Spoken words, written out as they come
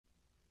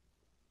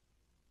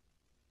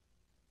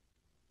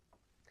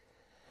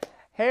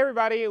Hey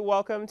everybody,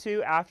 welcome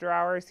to After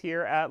Hours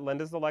here at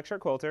Linda's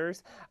Electric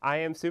Quilters. I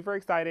am super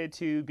excited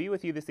to be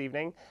with you this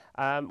evening.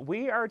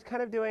 We are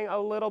kind of doing a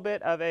little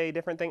bit of a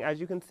different thing. As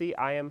you can see,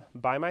 I am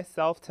by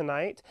myself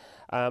tonight.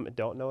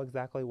 Don't know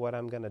exactly what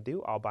I'm going to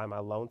do all by my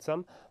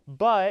lonesome,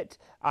 but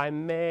I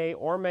may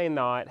or may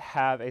not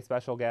have a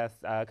special guest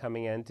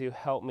coming in to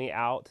help me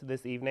out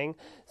this evening.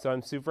 So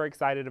I'm super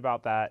excited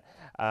about that.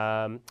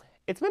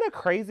 It's been a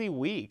crazy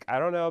week. I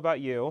don't know about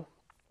you.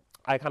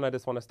 I kind of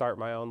just want to start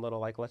my own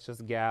little, let's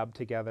just gab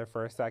together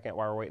for a second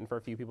while we're waiting for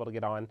a few people to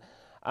get on.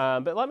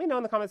 But let me know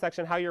in the comment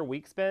section how your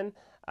week's been.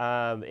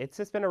 It's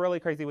just been a really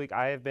crazy week.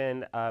 I have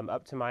been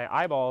up to my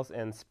eyeballs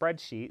in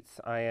spreadsheets.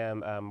 I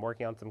am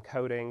working on some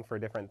coding for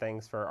different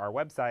things for our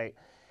website,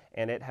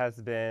 and it has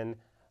been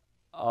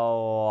a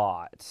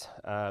lot.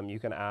 You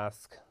can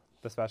ask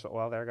the special,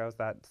 well, there goes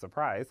that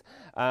surprise.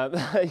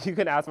 You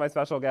can ask my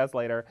special guest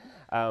later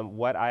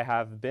what I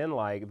have been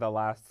like the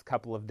last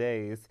couple of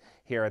days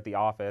here at the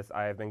office.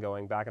 I have been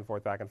going back and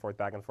forth, back and forth,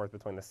 back and forth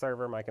between the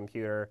server, my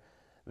computer,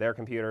 their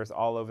computers,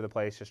 all over the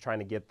place, just trying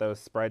to get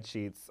those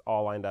spreadsheets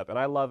all lined up. And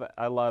I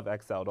love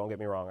Excel, don't get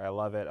me wrong. I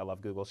love it. I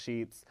love Google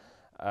Sheets.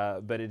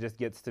 But it just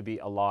gets to be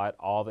a lot.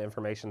 All the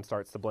information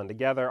starts to blend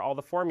together. All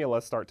the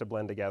formulas start to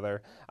blend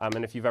together.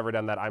 And if you've ever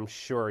done that, I'm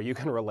sure you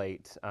can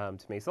relate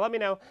to me. So let me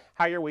know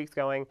how your week's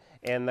going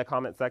in the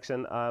comment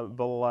section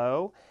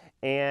below.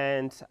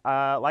 And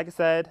like I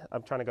said,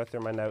 I'm trying to go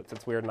through my notes.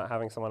 It's weird not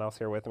having someone else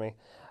here with me.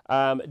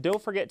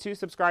 Don't forget to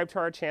subscribe to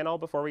our channel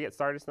before we get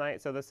started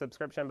tonight. So the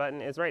subscription button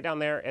is right down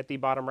there at the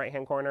bottom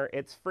right-hand corner.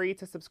 It's free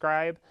to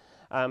subscribe.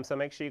 So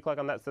make sure you click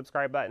on that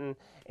subscribe button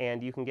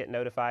and you can get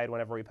notified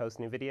whenever we post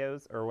new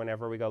videos or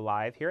whenever we go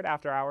live here at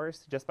After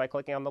Hours just by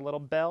clicking on the little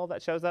bell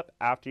that shows up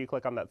after you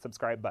click on that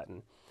subscribe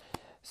button.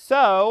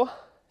 So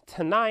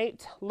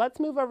tonight, let's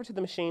move over to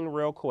the machine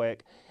real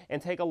quick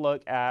and take a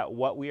look at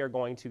what we are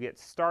going to get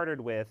started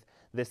with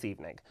this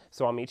evening.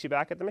 So I'll meet you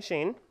back at the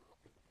machine.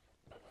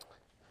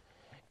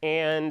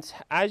 And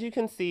as you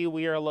can see,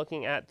 we are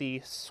looking at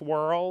the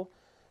Swirl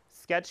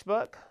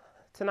Sketchbook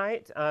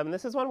tonight.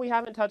 This is one we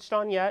haven't touched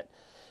on yet.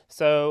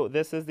 So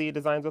this is the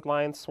Designs with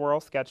Lines Swirl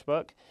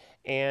Sketchbook,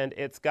 and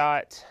it's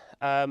got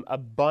a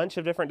bunch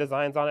of different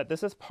designs on it.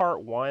 This is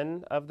part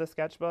 1 of the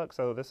sketchbook.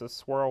 So this is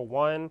Swirl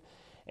 1,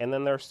 and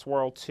then there's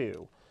Swirl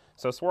 2.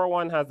 So Swirl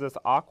 1 has this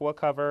aqua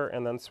cover,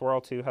 and then Swirl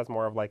 2 has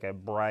more of like a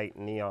bright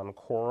neon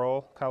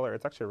coral color.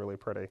 It's actually really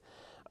pretty.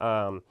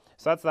 So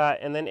that's that.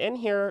 And then in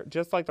here,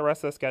 just like the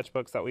rest of the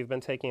sketchbooks that we've been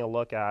taking a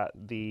look at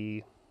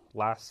the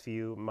last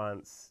few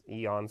months,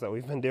 eons that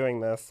we've been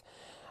doing this,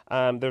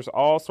 there's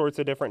all sorts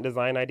of different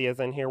design ideas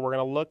in here. We're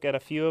going to look at a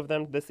few of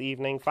them this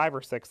evening, 5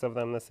 or 6 of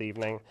them this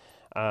evening.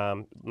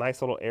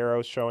 Nice little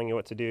arrows showing you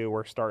what to do,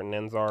 where start and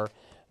ends are.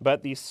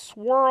 But the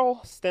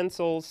swirl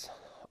stencils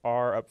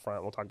are up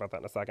front. We'll talk about that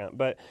in a second.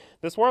 But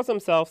the swirls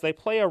themselves, they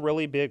play a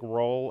really big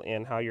role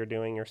in how you're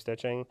doing your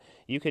stitching.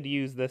 You could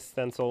use this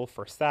stencil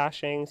for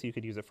sashings. You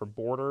could use it for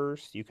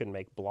borders. You can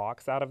make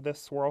blocks out of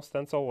this swirl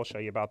stencil. We'll show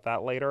you about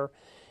that later.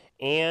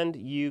 And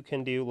you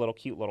can do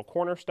cute little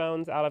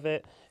cornerstones out of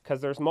it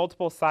because there's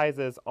multiple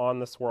sizes on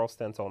the swirl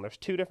stencil, and there's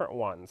 2 different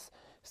ones.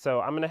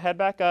 So I'm going to head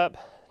back up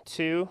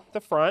to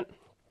the front,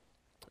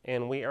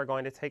 and we are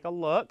going to take a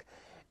look.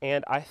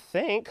 And I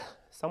think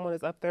someone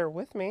is up there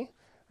with me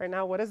right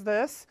now. What is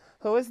this?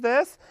 Who is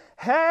this?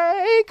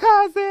 Hey,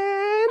 cousin!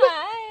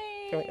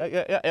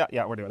 Hi!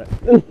 Yeah, we're doing it.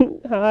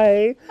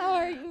 Hi. How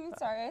are you?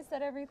 Sorry, I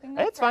said everything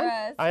up It's for fine.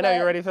 us, I know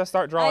you're ready to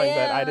start drawing,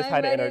 but I just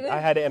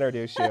had to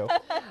introduce you.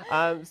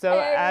 So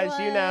hey, as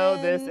you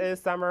know, this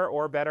is Summer,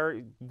 or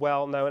better,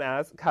 well known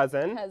as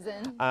Cousin.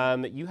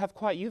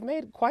 You've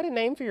made quite a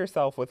name for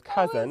yourself with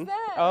Cousin.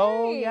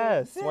 Oh,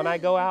 yes. When I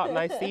go out and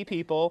I see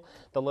people,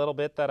 the little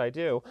bit that I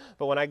do,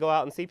 but when I go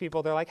out and see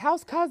people, they're like,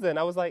 "How's Cousin?"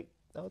 I was like,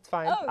 "Oh, it's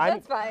fine. Oh,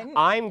 that's fine.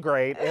 I'm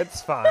great.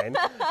 It's fine."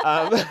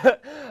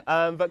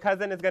 But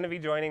Cousin is going to be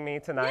joining me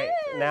tonight.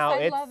 Yes, now,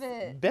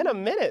 it's been a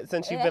minute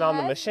since you've been on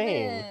the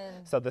machine.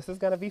 So this is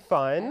going to be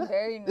fun. I'm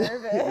very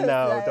nervous.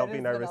 No, don't be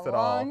nervous at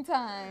all. Long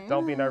time.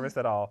 Don't be nervous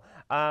at all.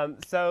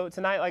 So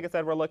tonight, like I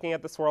said, we're looking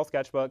at the Swirl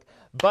Sketchbook.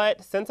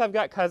 But since I've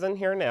got Cousin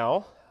here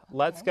now,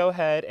 let's go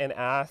ahead and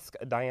ask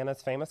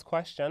Diana's famous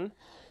question.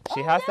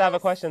 She has to have a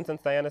question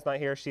since Diana's not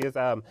here. She is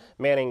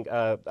manning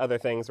other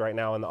things right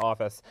now in the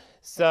office.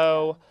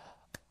 So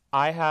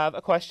I have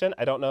a question.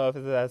 I don't know if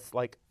it's as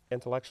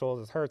intellectual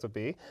as hers would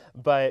be,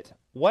 but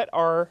what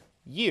are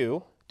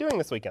you doing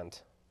this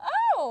weekend?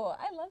 Oh,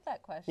 I love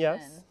that question.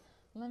 Yes.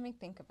 Let me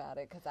think about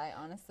it, because I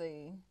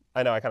honestly...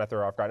 I know I kind of threw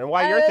her off guard. And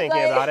while you're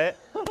thinking about it,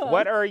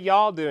 what are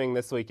y'all doing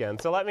this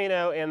weekend? So let me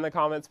know in the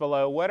comments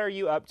below, what are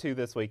you up to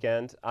this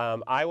weekend?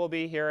 I will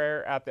be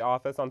here at the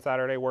office on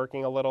Saturday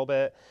working a little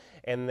bit,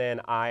 and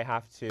then I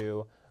have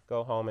to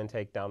go home and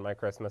take down my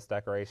Christmas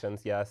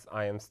decorations. Yes,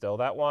 I am still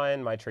that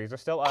one. My trees are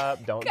still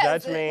up. Don't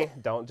judge me.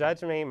 Don't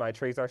judge me. My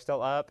trees are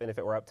still up, and if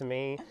it were up to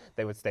me,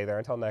 they would stay there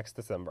until next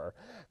December,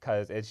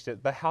 because it's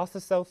just, the house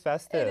is so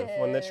festive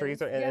when the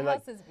trees are in. Your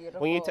house is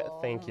beautiful.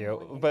 Thank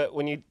you. But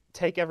when you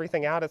take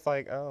everything out, it's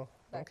like, oh,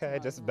 Okay,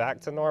 just back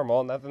to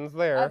normal. Nothing's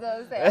there. As I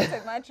was saying, I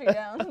took my tree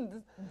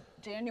down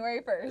January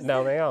 1st.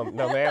 No, ma'am.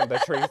 No, ma'am. The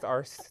trees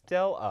are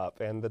still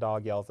up, and the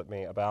dog yells at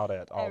me about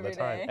it all the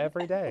time.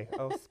 Every day.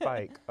 Oh,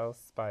 Spike. Oh,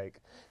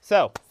 Spike.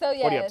 So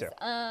yes, what are you up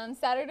to?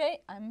 Saturday,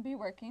 I'm going to be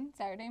working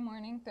Saturday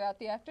morning throughout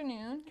the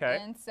afternoon. Okay.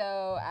 And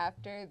so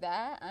after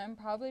that, I'm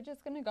probably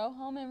just going to go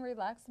home and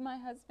relax with my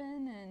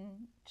husband and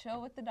chill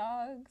with the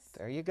dogs.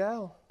 There you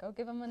go. Go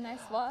give them a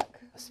nice walk.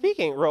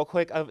 Speaking real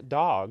quick of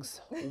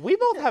dogs, we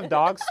both have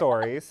dog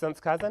stories since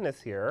Cousin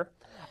is here.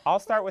 I'll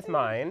start with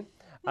mine.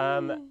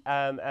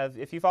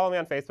 If you follow me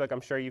on Facebook,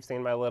 I'm sure you've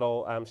seen my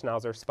little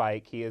schnauzer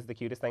Spike. He is the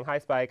cutest thing. Hi,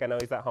 Spike. I know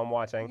he's at home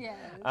watching.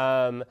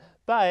 Yes.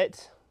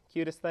 But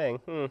cutest thing.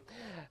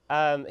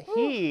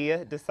 He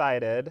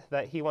decided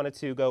that he wanted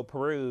to go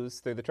peruse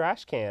through the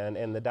trash can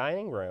in the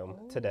dining room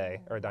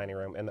today, or dining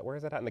room. And where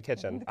is it at? In the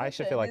kitchen. I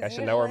should feel like I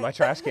should know where my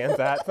trash can's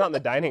at. It's not in the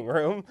dining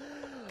room.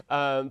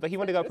 But he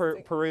wanted to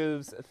go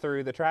peruse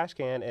through the trash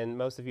can, and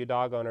most of you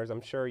dog owners,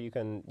 I'm sure you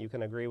can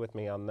agree with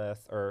me on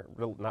this, or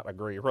not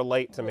agree,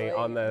 relate to me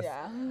on this.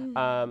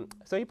 Yeah.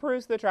 So he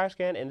perused the trash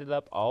can, ended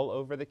up all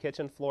over the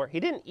kitchen floor. He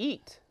didn't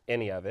eat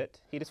any of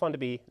it. He just wanted to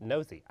be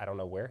nosy. I don't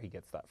know where he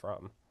gets that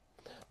from,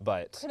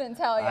 but Couldn't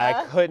tell you.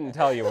 I couldn't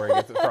tell you where he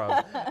gets it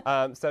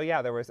from. So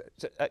yeah, there was,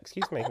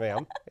 excuse me,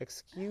 ma'am,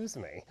 excuse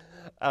me.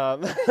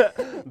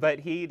 But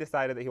he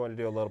decided that he wanted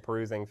to do a little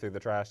perusing through the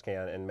trash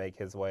can and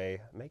making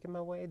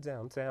my way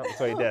downtown.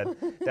 So he did,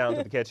 down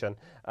to the kitchen.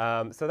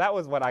 So that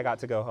was what I got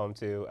to go home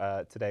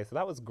to today. So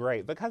that was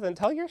great. But Cousin,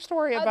 tell your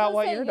story about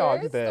what your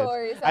dogs did.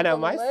 I know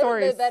my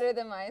story is better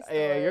than my story.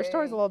 Yeah, your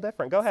story's a little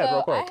different. Go ahead,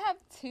 real quick. I have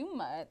 2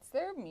 mutts.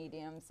 They're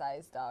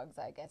medium-sized dogs,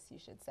 I guess you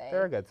should say.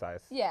 They're a good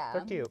size. Yeah.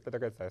 They're cute, but they're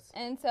good size.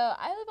 And so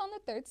I live on the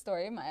 3rd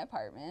story of my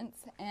apartment,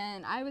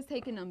 and I was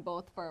taking them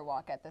both for a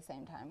walk at the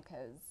same time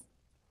because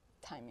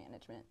time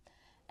management.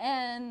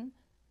 And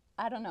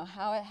I don't know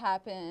how it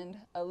happened.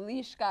 A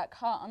leash got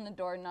caught on the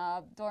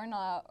doorknob.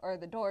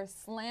 The door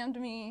slammed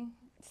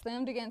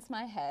against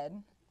my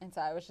head. And so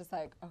I was just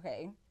like,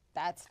 okay,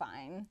 that's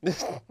fine.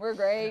 We're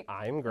great.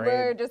 I'm great.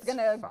 We're just going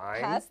to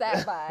pass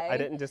that by. I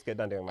didn't just get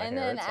done doing my hair. And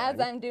then as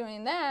I'm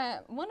doing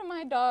that, one of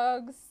my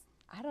dogs,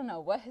 I don't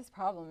know what his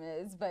problem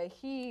is, but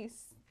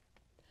he's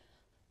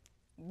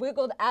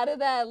wiggled out of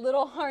that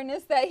little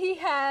harness that he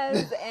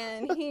has,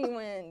 and he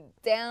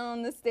went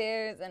down the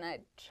stairs, and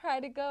I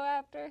tried to go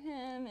after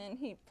him, and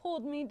he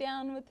pulled me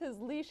down with his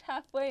leash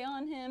halfway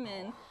on him,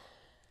 and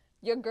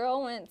your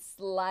girl went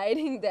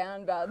sliding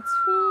down about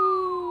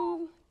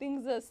 2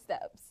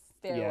 steps.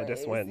 Yeah,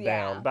 just went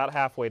down, about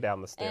halfway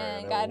down the stairs.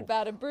 And got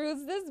about a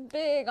bruise this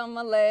big on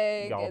my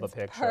leg. Y'all, the it's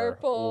picture.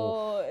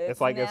 Purple. It's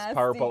like nasty. as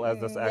purple as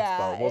this expo.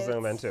 Yeah, we'll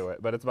zoom into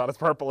it, but it's about as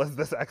purple as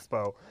this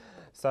expo.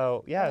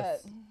 So,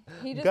 yes.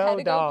 But he just go had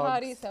to dogs. go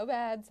potty so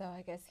bad, so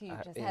I guess he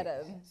just had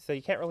to. So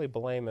you can't really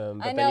blame him,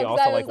 but I know, then you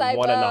also I was like,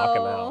 want to knock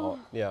him out.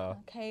 Yeah.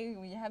 Okay,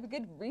 well, you have a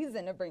good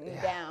reason to bring me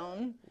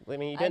down. I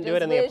mean, you didn't do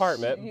it in the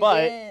apartment,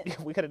 but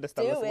we could have just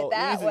done this a little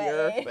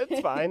easier.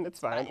 It's fine.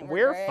 It's fine.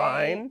 We're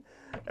fine.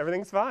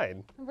 Everything's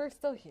fine. We're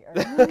still here.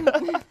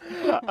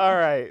 All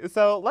right.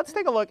 So let's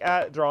take a look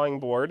at drawing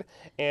board,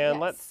 and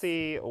let's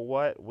see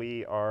what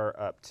we are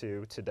up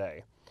to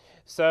today.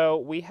 So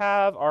we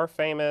have our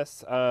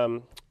famous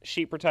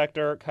sheet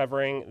protector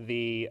covering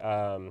the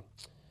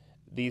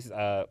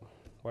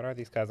what are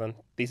these, Cousin?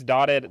 These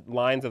dotted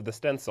lines of the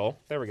stencil.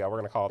 There we go. We're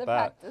going to call it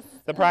that.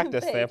 The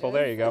practice sample.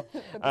 There you go.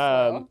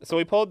 So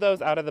we pulled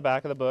those out of the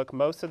back of the book.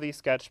 Most of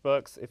these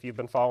sketchbooks, if you've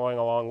been following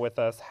along with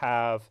us,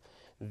 have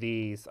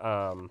these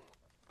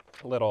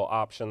little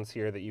options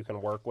here that you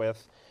can work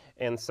with.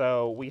 And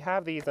so we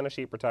have these in a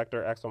sheet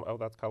protector. Excellent. Oh,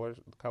 that's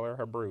color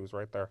her bruise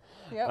right there.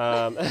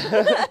 Yep.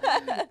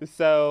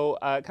 So,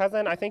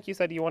 Cousin, I think you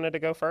said you wanted to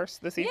go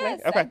first this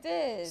evening? Yes, I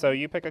did. So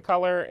you pick a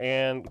color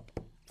and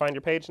find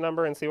your page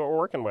number and see what we're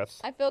working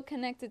with. I feel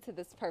connected to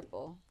this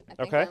purple. I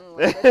think Okay. I'm gonna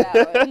work with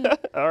that one.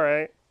 All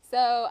right.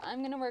 So I'm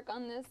going to work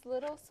on this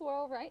little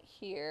swirl right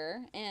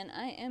here, and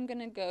I am going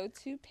to go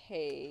to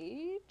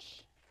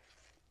page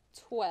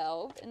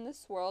 12 in the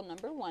Swirl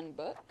number 1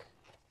 book.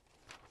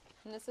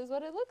 And this is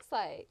what it looks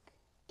like.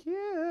 Cute.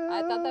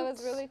 I thought that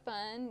was really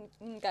fun.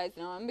 You guys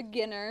know I'm a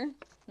beginner.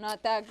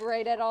 Not that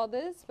great at all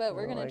this, but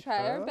we're going to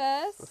try our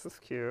best. This is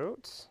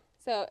cute.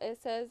 So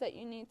it says that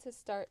you need to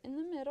start in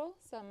the middle.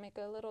 So I'll make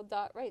a little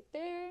dot right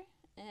there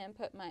and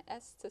put my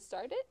S to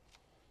start it.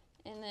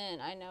 And then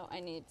I know I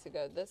need to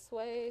go this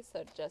way.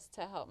 So just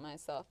to help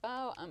myself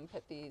out, I'm going to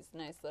put these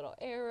nice little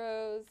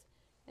arrows.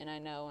 And I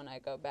know when I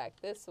go back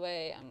this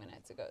way, I'm going to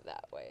have to go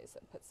that way. So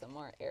put some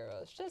more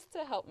arrows just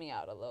to help me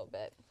out a little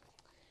bit.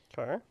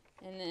 Okay.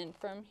 And then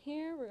from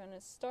here, we're going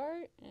to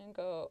start and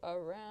go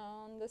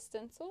around the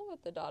stencil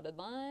with the dotted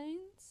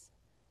lines.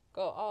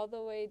 Go all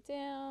the way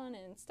down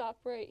and stop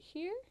right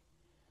here.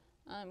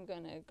 I'm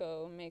going to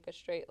go make a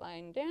straight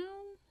line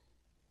down.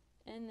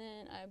 And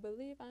then I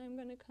believe I'm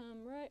going to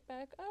come right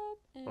back up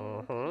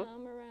and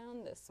come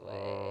around this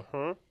way.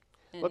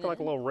 Looking like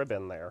a little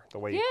ribbon there. The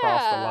way you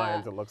cross the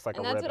lines, it looks like a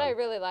ribbon. And that's what I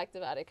really liked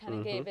about it. Kind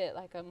of gave it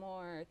like a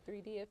more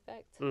 3D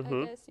effect,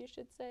 I guess you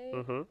should say.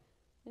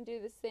 And do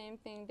the same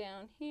thing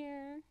down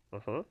here.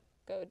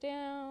 Go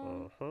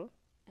down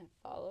and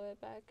follow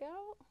it back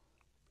out.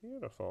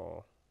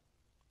 Beautiful.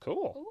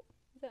 Cool. Ooh,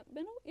 is that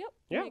middle? Yep.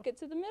 Yeah. Make it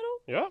to the middle.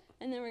 Yep.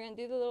 And then we're gonna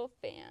do the little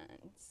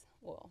fans.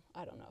 Well,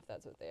 I don't know if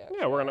that's what they are.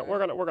 Yeah, we're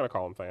gonna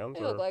call them fans.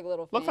 They look like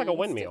little fans. Looks like a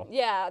windmill.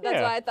 Yeah, that's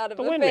why I thought of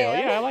the a windmill.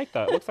 fan. Yeah, I like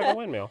that. Looks like a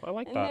windmill. I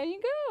like and that. there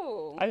you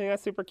go. I think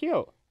that's super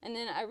cute. And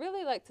then I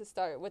really like to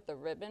start with the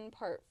ribbon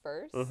part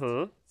first,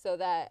 so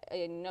that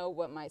I know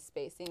what my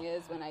spacing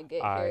is when I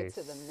get here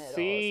to the middle.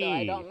 So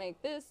I don't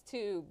make this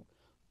too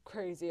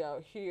crazy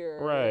out here.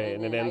 Right,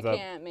 and it ends up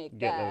getting to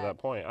that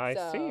point. I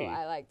see.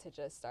 I like to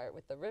just start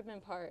with the ribbon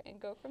part and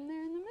go from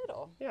there in the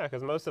middle. Yeah,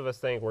 because most of us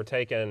think we're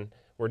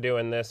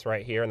doing this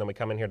right here, and then we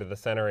come in here to the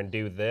center and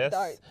do this.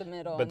 Start the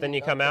middle. But then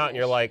you come out and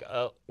you're like,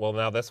 oh, well,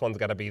 now this one's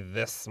got to be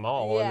this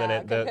small, and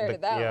then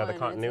the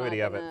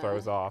continuity of it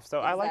throws off. So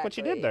I like what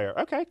you did there.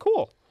 Okay,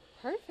 cool.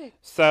 Perfect.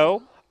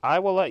 So I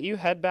will let you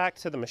head back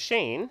to the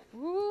machine.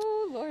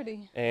 Ooh,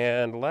 Lordy.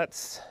 And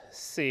let's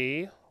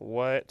see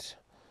what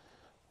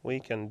we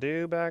can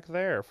do back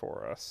there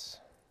for us.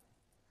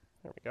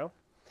 There we go.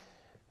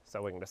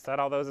 So we can just set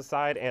all those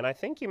aside, and I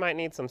think you might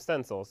need some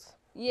stencils.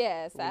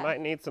 Yes. You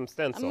might need some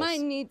stencils. I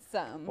might need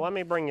some. Let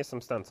me bring you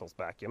some stencils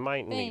back. You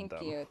might need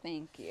them.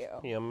 Thank you.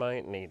 You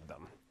might need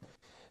them.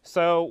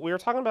 So we were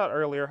talking about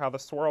earlier how the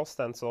swirl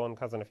stencil, and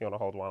cousin, if you want to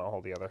hold one, I'll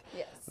hold the other.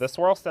 Yes. The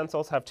swirl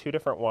stencils have two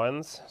different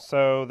ones.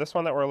 So this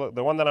one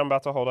the one that I'm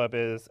about to hold up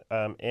is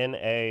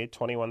NA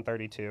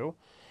 2132,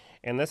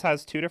 and this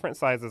has two different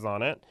sizes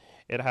on it.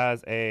 It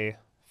has a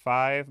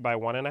 5 by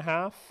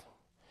 1.5,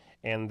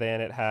 and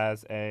then it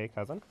has a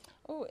cousin.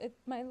 Oh,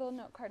 my little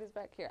note card is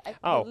back here.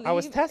 I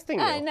was testing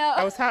you. I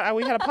know.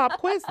 We had a pop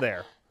quiz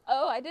there.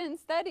 Oh, I didn't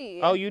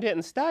study. Oh, you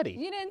didn't study.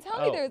 You didn't tell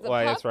me there was a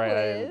pop that's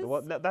right. quiz.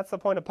 Well, that's the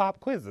point of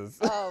pop quizzes.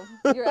 Oh,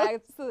 you're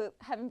absolutely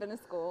haven't been to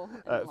school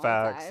in a long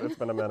Facts. time. It's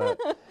been a minute.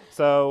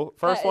 So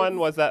first one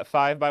was that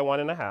 5 by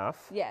 1.5.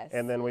 Yes.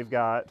 And then we've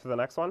got the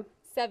next one.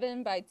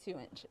 7 by 2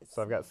 inches.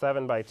 So I've got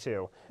 7 by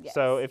 2. Yes.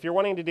 So if you're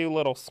wanting to do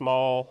little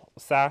small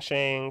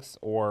sashings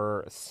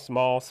or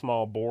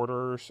small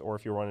borders, or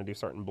if you want to do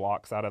certain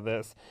blocks out of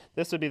this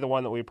would be the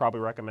one that we'd probably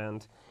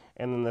recommend.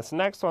 And then this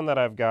next one that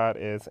I've got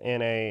is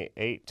NA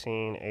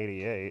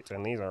 1888,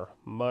 and these are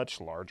much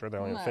larger. They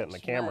don't even fit in the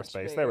camera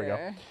space. Bigger. There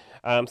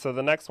we go. So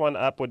the next one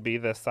up would be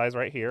this size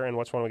right here. And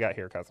which one we got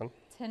here, cousin?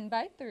 10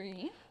 by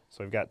 3.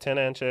 So we've got 10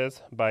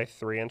 inches by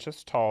 3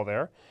 inches tall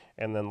there.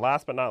 And then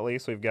last but not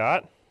least, we've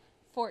got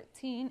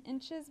 14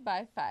 inches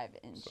by 5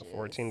 inches. So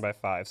 14 by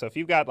 5. So if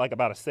you've got like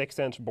about a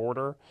 6-inch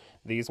border,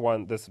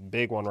 this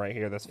big one right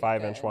here, this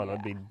 5-inch one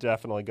would be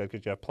definitely good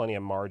because you have plenty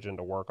of margin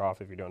to work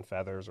off if you're doing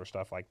feathers or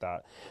stuff like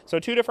that. So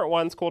two different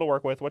ones, cool to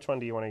work with. Which one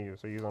do you want to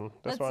use? Are you using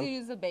this one? Let's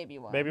use the baby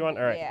one. Baby one?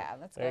 All right. Yeah,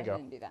 let's go ahead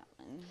and do that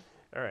one.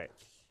 All right.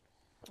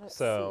 Let's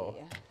So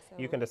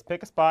see. you can just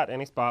pick a spot,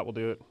 any spot. We'll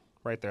do it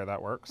right there. That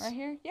works. Right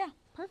here? Yeah,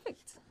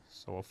 perfect.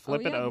 So we'll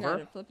flip it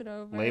over. Flip it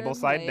over. Label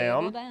side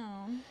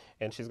down.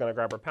 And she's going to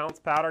grab her pounce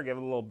powder, give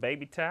it a little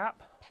baby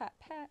tap. Pat,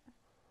 pat.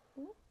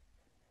 Ooh.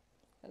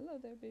 Hello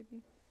there,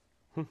 baby.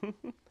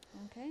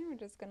 Okay, we're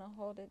just going to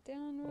hold it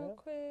down real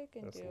quick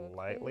and just do a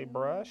lightly quick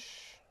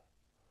brush.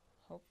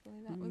 Hopefully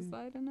that was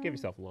light enough. Give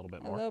yourself a little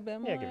bit more. A little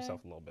bit more? Yeah, give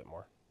yourself a little bit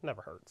more.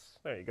 Never hurts.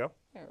 There you go.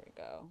 There we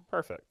go.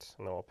 Perfect.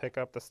 And then we'll pick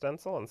up the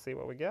stencil and see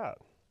what we got.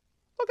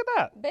 Look at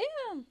that.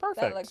 Bam!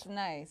 Perfect. That looks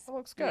nice. That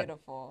looks good.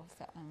 Beautiful.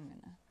 So I'm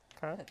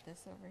going to put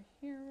this over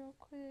here real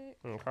quick.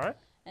 Okay.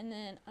 And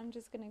then I'm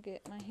just going to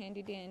get my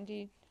handy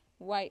dandy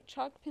white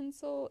chalk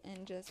pencil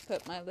and just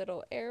put my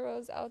little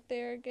arrows out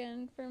there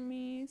again for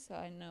me so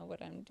I know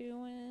what I'm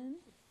doing.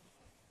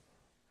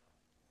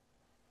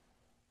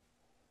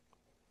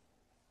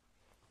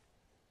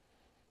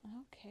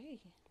 Okay.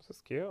 This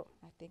is cute.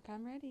 I think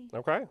I'm ready.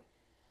 Okay.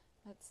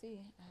 Let's see.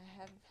 I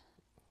have... Do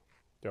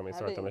you want me to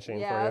start the machine for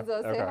you? Yeah, I was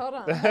going to say, hold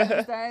on. I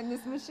haven't started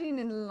this machine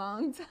in a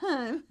long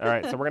time. All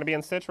right, so we're going to be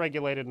in stitch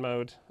regulated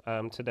mode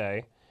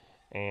today.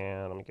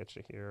 And let me get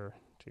you here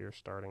to your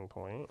starting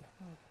point.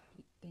 Oh,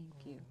 thank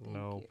you.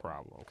 No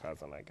problem,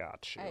 cousin. I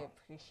got you. I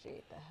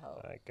appreciate the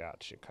help. I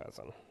got you,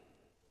 cousin.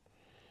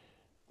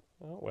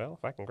 Oh, well,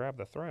 if I can grab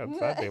the threads,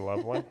 that'd be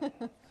lovely.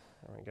 There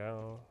we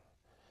go.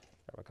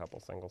 Grab a couple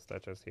single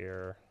stitches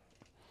here.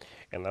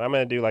 And then I'm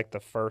going to do like the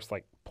first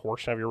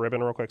portion of your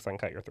ribbon real quick so I can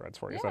cut your threads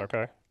for you. Is that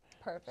okay?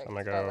 Perfect. So I'm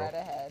going to go go right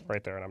ahead.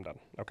 Right there and I'm done.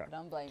 Okay.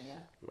 Don't blame you.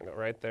 I'm going to go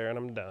right there and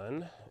I'm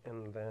done.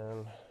 And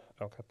then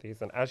I'll cut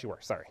these in as you were.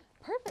 Sorry.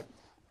 Perfect.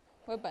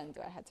 What button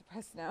do I have to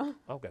press now?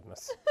 Oh,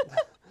 goodness.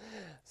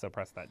 So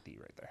press that D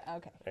right there.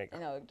 Okay. There you go.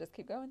 And I'll just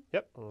keep going?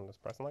 Yep. And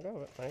just press and let go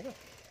of it. There you go.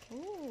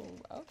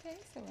 Ooh, okay.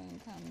 So we're going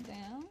to come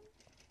down.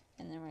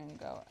 And then we're going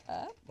to go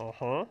up.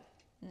 Uh-huh.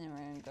 And then we're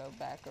going to go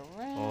back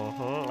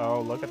around.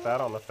 Oh, look at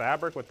that on the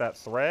fabric with that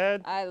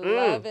thread. I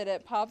love it.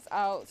 It pops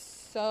out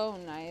so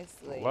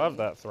nicely. Love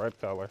that thread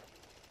color.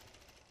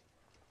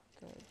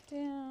 Go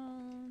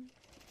down.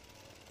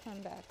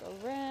 Come back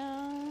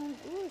around.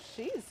 Ooh,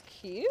 she's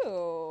cute.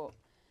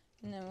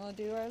 And then we'll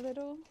do our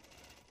little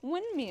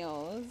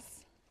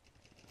windmills.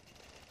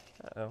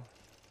 Uh-oh.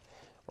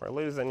 We're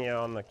losing you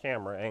on the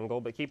camera angle,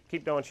 but keep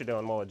doing what you're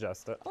doing. We'll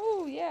adjust it.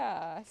 Oh,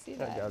 yeah, I see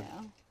that go.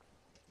 now.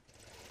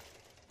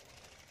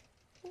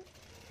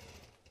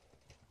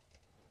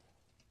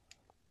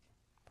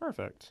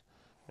 Perfect.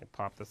 Let me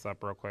pop this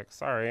up real quick.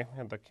 Sorry, I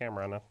had the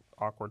camera in an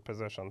awkward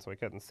position so we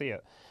couldn't see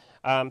it.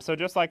 So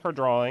just like her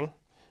drawing,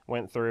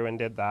 went through and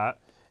did that.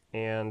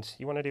 And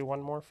you want to do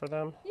one more for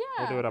them? Yeah,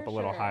 we'll do it up for a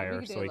little sure. higher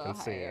We can so do we a can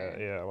little see higher. it.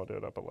 Yeah, we'll do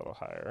it up a little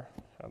higher.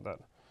 Have that.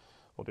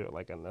 We'll do it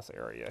like in this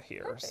area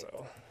here. Perfect.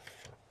 So.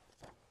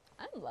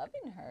 I'm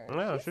loving her.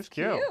 No, she's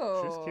cute.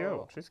 She's cute.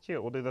 cute. She's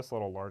cute. We'll do this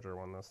little larger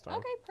one this time.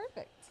 Okay,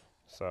 perfect.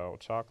 So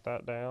chalk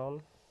that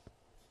down.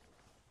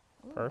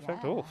 Ooh,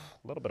 Perfect. yeah. Ooh,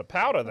 a little bit of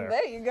powder there.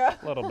 There you go.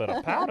 A little bit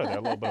of powder there.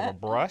 A little bit of a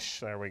brush.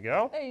 There we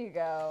go. There you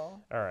go.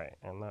 All right,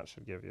 and that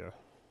should give you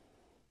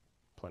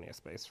plenty of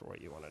space for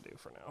what you want to do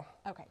for now.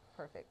 Okay,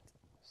 perfect.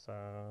 So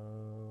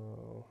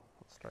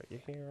let's start you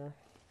here.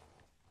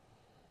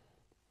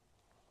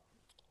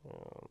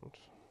 And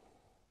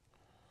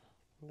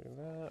do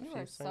that. You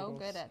are so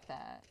good at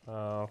that.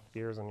 Oh,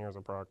 years and years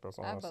of practice,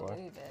 honestly. I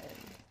believe it.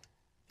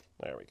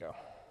 There we go.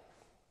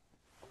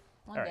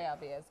 One All day right. I'll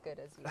be as good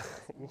as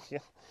you. Yeah,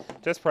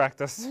 just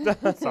practice.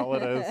 That's all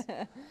it is.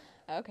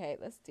 Okay,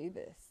 let's do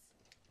this.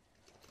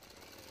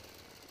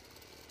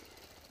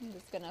 I'm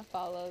just gonna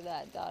follow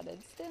that dotted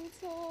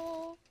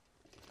stencil,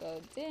 go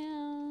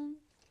down,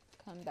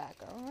 come back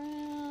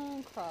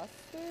around, cross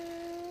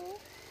through,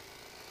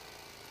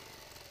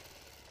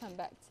 come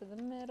back to the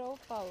middle,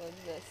 follow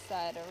this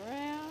side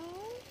around,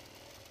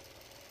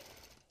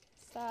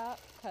 stop,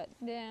 cut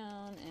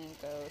down,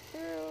 and go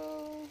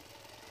through,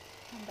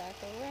 come back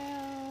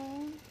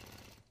around,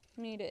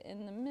 meet it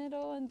in the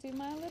middle, and do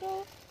my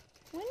little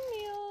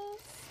windmills.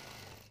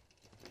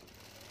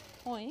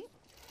 Point,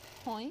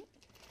 point,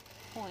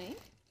 point,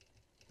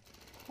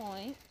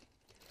 point,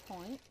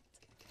 point,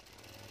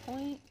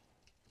 point,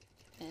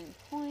 and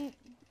point,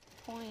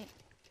 point,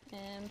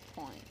 and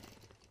point.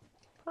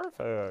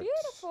 Perfect.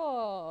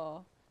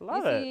 Beautiful.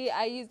 Love you it. see,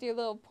 I used your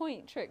little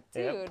point trick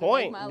too. Yeah, to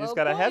point. make my You just little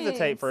gotta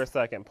hesitate for a points.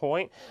 second.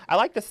 Point. I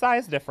like the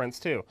size difference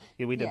too.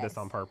 Yeah, we did this Yes.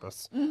 on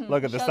purpose. Mhm.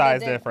 Look at the Show the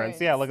size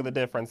difference. Yeah, difference. look at the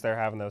difference they're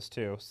having those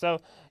two. So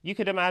you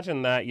could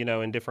imagine that, you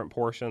know, in different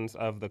portions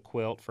of the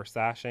quilt for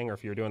sashing, or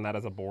if you're doing that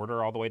as a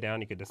border all the way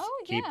down, you could just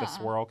keep the yeah.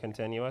 swirl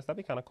continuous. That'd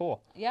be kind of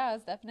cool. Yeah, I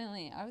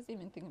was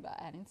even thinking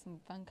about adding some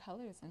fun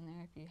colors in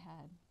there if you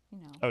had, you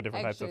know, Oh,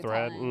 different types of extra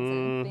thread. times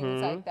and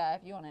things Mhm. like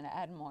that. If you wanted to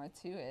add more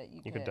to it,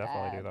 You could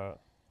definitely do that.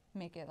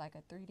 Make it like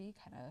a 3D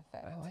kind of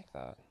effect. I like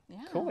that.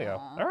 Yeah. Coolio.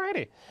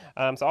 Alrighty.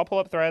 So I'll pull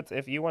up threads.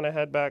 If you want to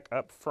head back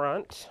up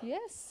front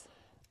Yes.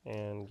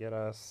 and get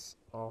us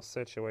all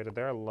situated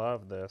there. I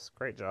love this.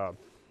 Great job.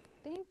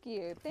 Thank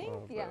you. Thank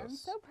Love you. I'm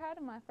this. so proud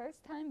of my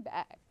first time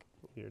back.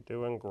 You're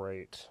doing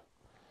great.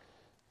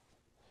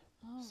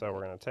 Oh, So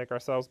we're going to take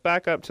ourselves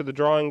back up to the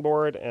drawing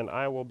board, and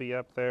I will be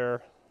up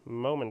there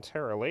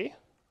momentarily.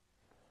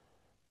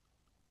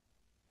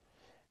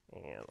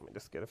 And let me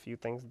just get a few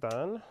things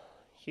done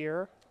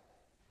here.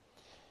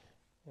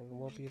 And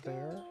we'll be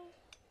there.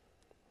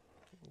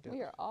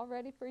 we are all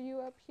ready for you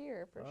up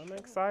here for I'm sure.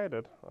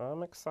 excited.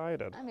 I'm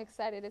excited. I'm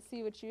excited to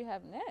see what you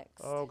have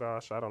next. Oh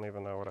gosh, I don't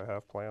even know what I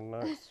have planned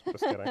next.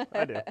 Just kidding.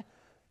 I do.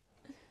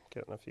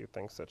 Getting a few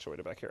things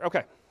situated back here.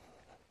 Okay.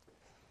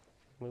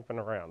 Moving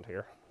around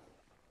here.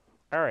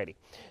 Alrighty.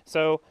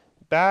 So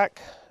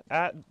back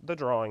at the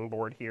drawing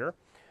board here,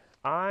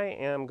 I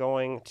am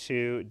going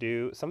to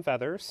do some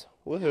feathers.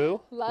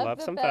 Woohoo. Love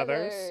the some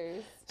feathers.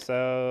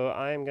 So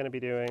I'm going to be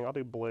doing, I'll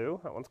do blue.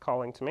 That one's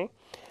calling to me.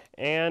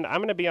 And I'm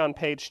going to be on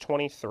page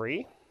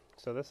 23.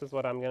 So this is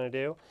what I'm going to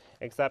do,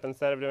 except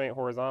instead of doing it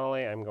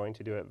horizontally, I'm going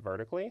to do it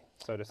vertically.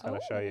 So just going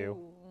to show you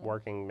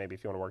working, maybe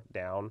if you want to work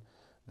down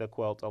the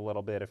quilt a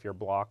little bit, if your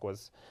block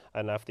was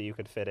enough that you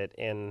could fit it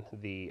in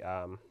the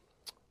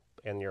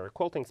in your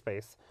quilting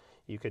space,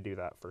 you could do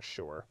that for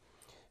sure.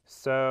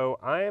 So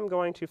I am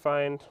going to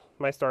find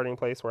my starting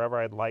place wherever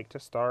I'd like to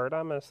start.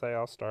 I'm going to say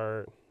I'll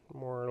start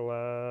more or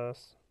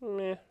less,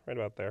 right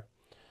about there.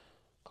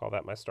 Call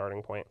that my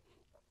starting point.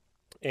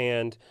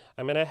 And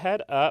I'm going to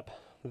head up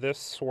this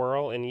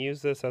swirl and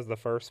use this as the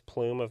first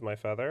plume of my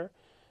feather.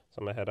 So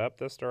I'm going to head up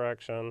this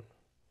direction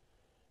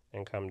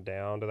and come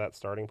down to that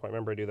starting point.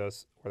 Remember, do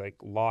those where they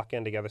lock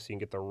in together so you can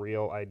get the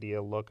real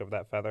ideal look of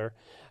that feather.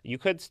 You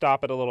could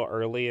stop it a little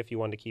early if you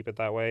wanted to keep it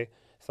that way.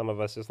 Some of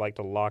us just like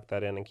to lock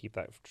that in and keep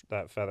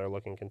that feather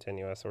looking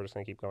continuous. So we're just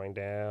going to keep going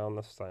down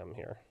the stem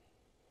here.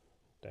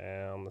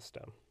 Down the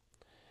stem.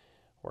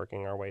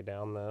 Working our way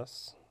down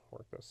this.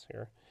 Work this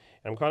here.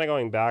 And I'm kind of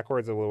going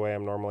backwards of the way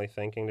I'm normally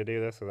thinking to do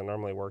this, because I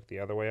normally work the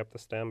other way up the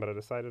stem, but I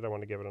decided I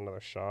want to give it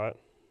another shot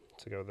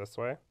to go this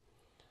way.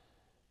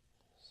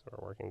 So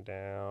we're working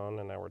down,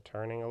 and now we're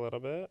turning a little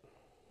bit.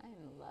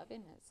 I'm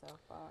loving it so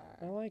far.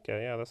 I like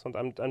it. Yeah, this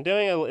one I'm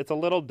doing it's a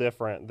little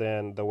different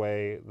than the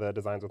way the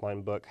Designs with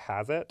Line book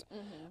has it.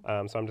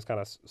 So I'm just kind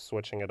of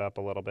switching it up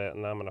a little bit,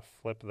 and I'm gonna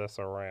flip this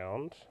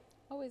around.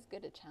 Always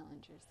good to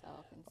challenge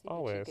yourself and see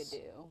Always, what you could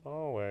do.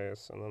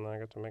 always, and then I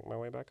get to make my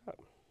way back up.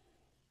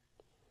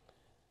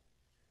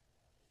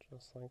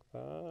 Just like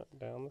that,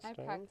 down the stem.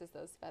 I practice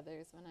those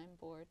feathers when I'm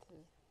bored to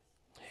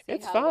see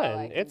It's how well I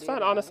fun. can It's do fun,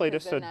 them, honestly,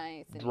 because just they're to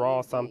nice and draw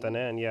easy. something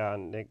in, yeah,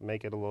 and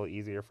make it a little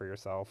easier for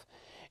yourself.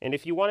 And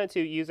if you wanted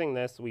to, using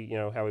this,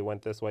 how we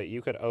went this way,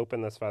 you could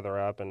open this feather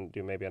up and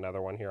do maybe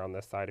another one here on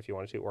this side if you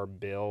wanted to, or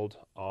build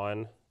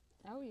on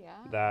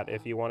that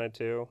if you wanted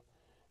to,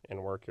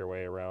 and work your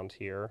way around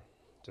here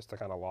just to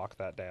kind of lock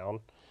that down.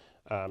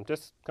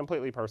 Just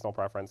completely personal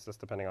preference, just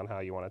depending on how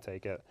you want to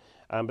take it.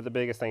 But the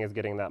biggest thing is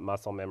getting that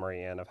muscle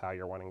memory in of how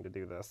you're wanting to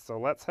do this. So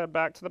let's head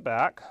back to the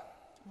back.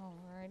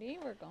 Alrighty,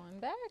 we're going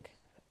back.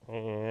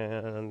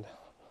 And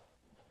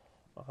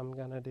I'm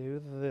going to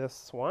do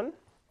this one.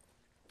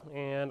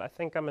 And I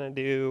think I'm going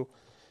to do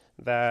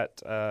that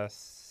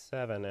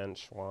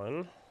 7-inch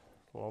one,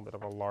 a little bit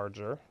of a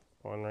larger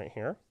one right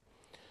here.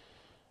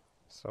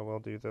 So we'll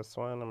do this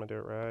one. I'm going to do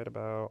it right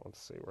about,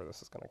 let's see where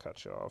this is going to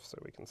cut you off so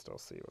we can still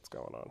see what's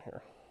going on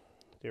here.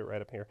 Do it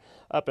right up here.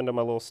 Up into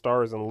my little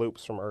stars and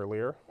loops from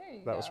earlier.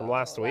 That was from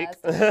last week.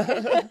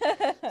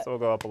 So we'll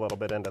go up a little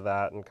bit into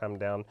that and come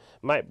down.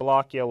 Might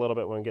block you a little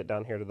bit when we get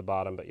down here to the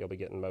bottom, but you'll be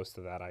getting most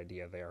of that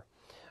idea there.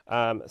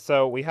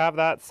 So we have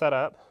that set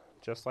up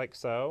just like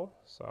so.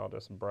 So I'll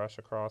just brush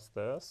across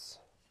this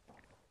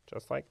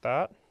just like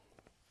that.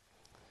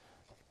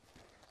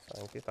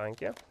 Thank you,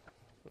 thank you.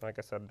 Like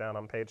I said, down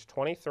on page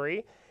 23,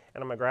 and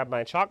I'm going to grab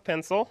my chalk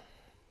pencil,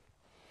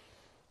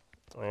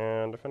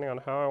 and depending on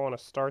how I want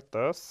to start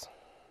this,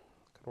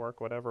 could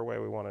work whatever way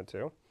we wanted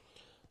to.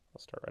 I'll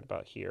start right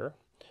about here.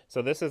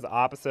 So this is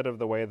opposite of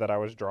the way that I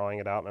was drawing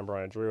it out. Remember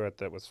when I drew it,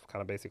 that was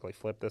kind of basically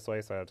flipped this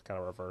way, so I had to kind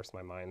of reverse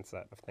my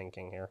mindset of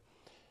thinking here.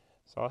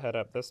 So I'll head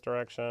up this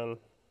direction,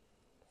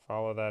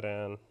 follow that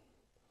in,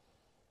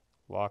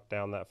 lock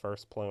down that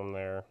first plume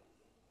there,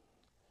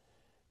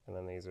 and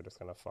then these are just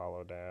going to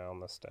follow down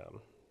the stem.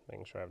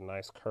 Making sure I have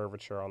nice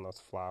curvature on those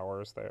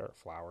flowers there.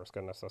 Flowers,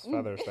 goodness, those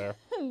feathers there.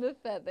 The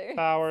feathers.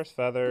 Flowers,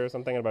 feathers.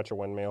 I'm thinking about your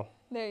windmill.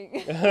 There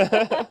you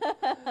go.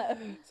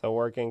 So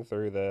working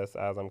through this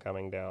as I'm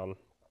coming down.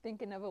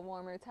 Thinking of a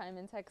warmer time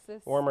in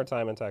Texas? Warmer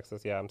time in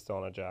Texas, yeah, I'm still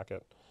in a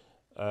jacket.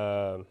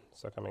 So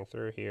coming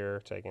through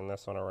here, taking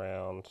this one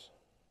around,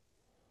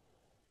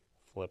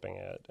 flipping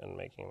it, and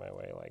making my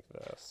way like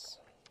this.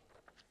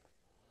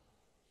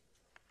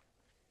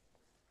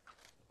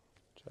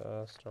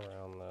 Just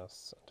around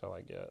this until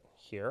I get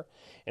here.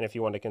 And if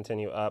you want to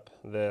continue up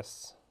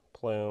this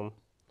plume,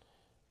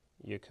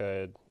 you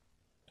could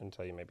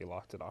until you maybe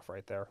locked it off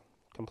right there.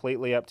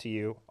 Completely up to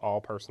you, all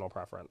personal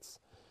preference.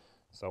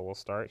 So we'll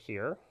start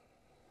here.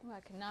 Oh, I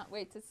cannot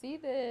wait to see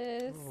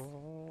this.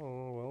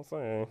 We'll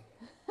see.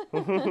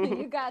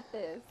 You got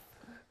this.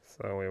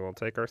 So we will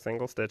take our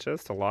single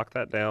stitches to lock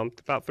that down.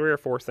 About 3 or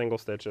 4 single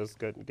stitches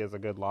gives a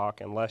good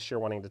lock, unless you're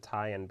wanting to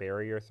tie and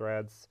bury your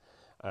threads.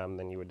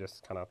 Then you would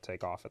just kind of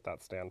take off at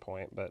that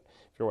standpoint. But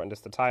if you're wanting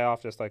just to tie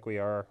off just like we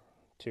are,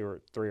 2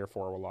 or 3 or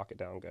 4 will lock it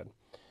down good.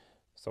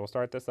 So we'll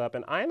start this up,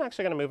 and I'm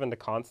actually going to move into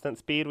constant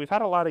speed. We've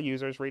had a lot of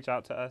users reach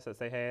out to us that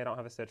say, hey, I don't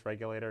have a stitch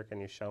regulator. Can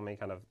you show me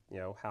kind of,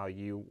 how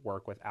you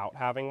work without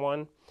having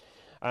one?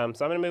 So I'm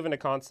going to move into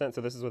constant,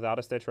 so this is without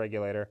a stitch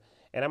regulator.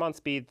 And I'm on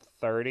speed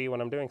 30. When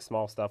I'm doing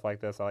small stuff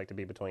like this, I like to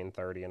be between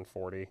 30 and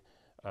 40.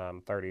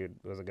 30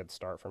 was a good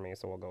start for me,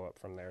 so we'll go up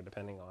from there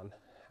depending on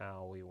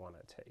how we want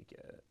to take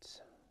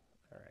it.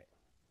 All right,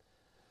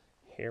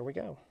 here we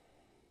go.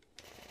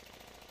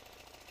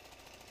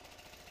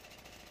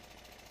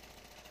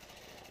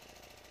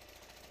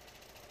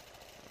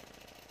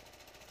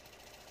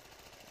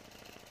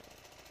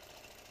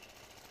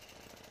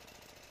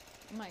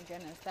 Oh my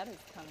goodness, that is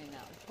coming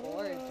out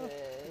gorgeous.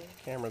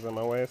 Camera's in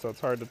my way, so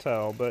it's hard to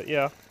tell, but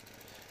yeah,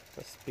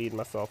 let's speed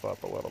myself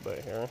up a little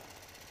bit here.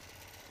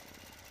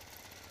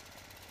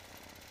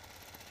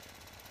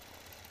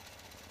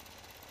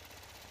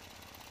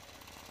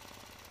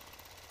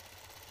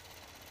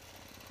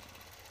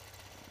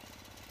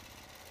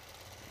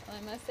 Well,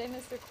 I must say,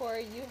 Mr.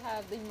 Corey, you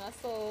have the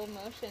muscle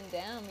motion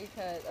down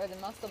or the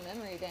muscle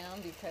memory down,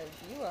 because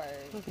you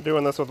are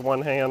Doing this with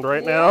one hand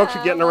right now,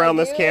 getting around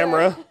this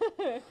camera.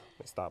 Let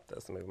me stop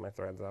this and move my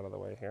threads out of the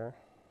way here.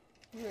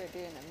 You are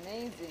doing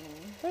amazing.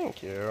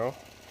 Thank you.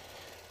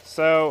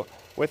 So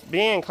with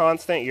being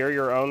constant, you're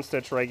your own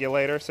stitch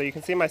regulator. So you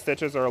can see my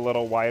stitches are a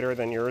little wider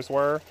than yours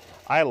were.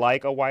 I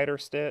like a wider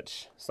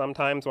stitch.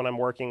 Sometimes when I'm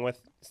working with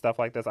stuff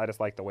like this, I just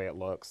like the way it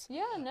looks.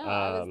 Yeah, no,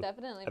 I was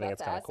definitely I think about it's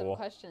to kinda ask cool. some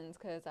questions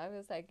because I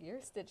was like,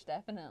 your stitch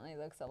definitely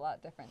looks a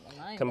lot different than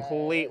mine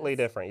Completely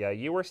does. different. Yeah,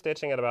 you were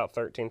stitching at about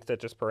 13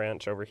 stitches per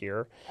inch over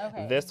here.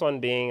 Okay. This one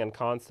being in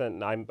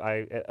constant,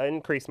 I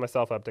increased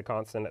myself up to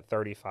constant at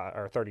 35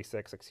 or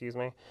 36, excuse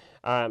me.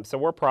 So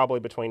we're probably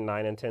between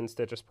 9 and 10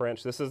 stitches per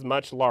inch. This is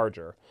much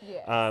larger.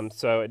 Yes.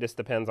 So it just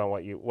depends on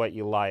what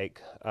you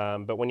like.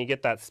 But when you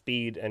get that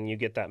speed and you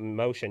get that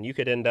motion, you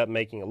could end up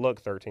making it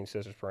look 13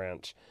 stitches per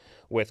inch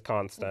with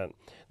constant.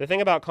 The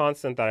thing about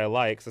constant that I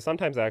like, so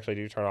sometimes I actually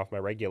do turn off my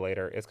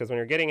regulator, is because when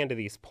you're getting into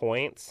these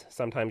points,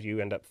 sometimes you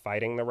end up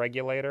fighting the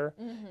regulator.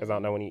 Because I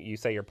don't know, when you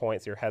say your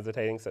points, you're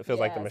hesitating, so it feels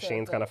like the Yeah, so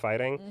machine's it's kind of like,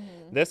 fighting.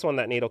 This one,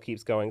 that needle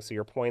keeps going, so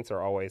your points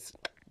are always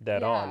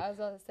dead yeah, on. I was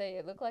about to say,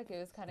 it looked like it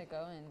was kind of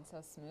going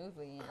so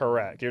smoothly.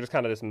 Correct. You're just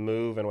kind of just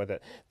moving with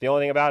it. The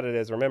only thing about it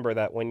is, remember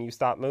that when you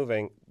stop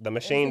moving, the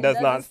machine does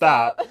not doesn't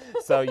stop.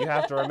 stop. So you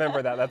have to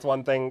remember that. That's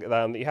one thing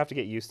that you have to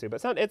get used to.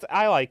 But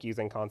I like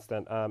using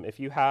constant.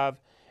 If you have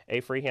a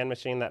freehand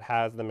machine that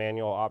has the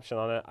manual option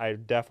on it, I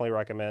definitely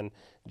recommend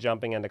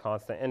jumping into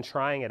constant and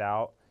trying it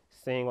out,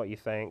 seeing what you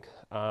think.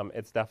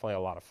 It's definitely a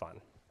lot of fun.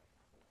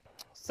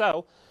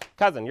 So,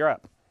 cousin, you're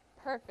up.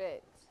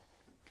 Perfect.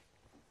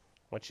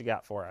 What you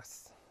got for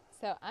us?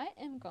 So I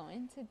am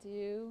going to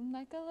do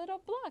like a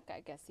little block, I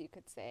guess you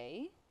could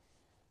say,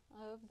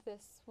 of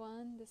this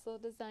one, this little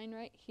design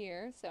right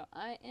here. So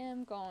I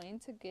am going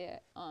to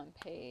get on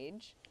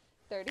page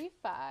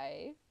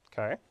 35.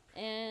 Okay.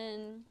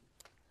 And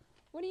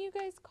what do you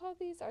guys call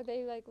these? Are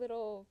they like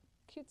little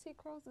cutesy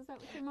curls? Is that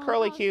what your mom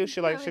Curly calls cues.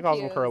 them? She calls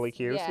them curly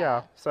cues.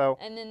 Yeah. So.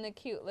 And then the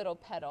cute little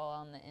petal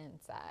on the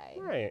inside.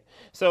 Right.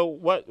 So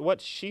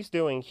what she's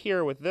doing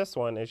here with this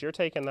one is you're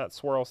taking that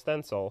swirl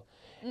stencil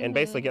and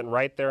basically getting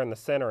right there in the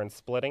center and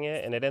splitting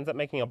it, and it ends up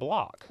making a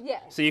block.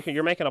 Yes. So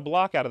you're making a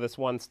block out of this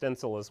one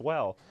stencil as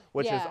well,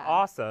 which is Yeah.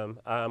 awesome.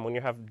 When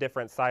you have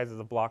different sizes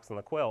of blocks on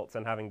the quilts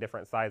and having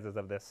different sizes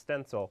of this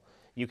stencil,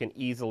 you can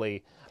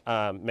easily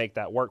make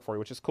that work for you,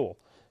 which is cool.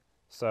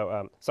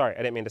 So, sorry, I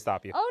didn't mean to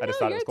stop you. Oh, I just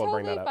no, thought it you're was cool to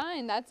bring totally that up.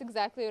 fine. That's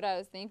exactly what I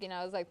was thinking.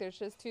 I was like, there's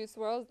just two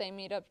swirls. They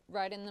meet up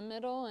right in the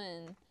middle,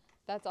 and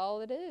that's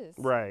all it is.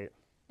 Right.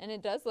 And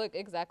it does look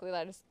exactly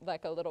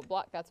like a little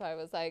block. That's why I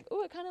was like,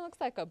 oh, it kind of looks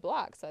like a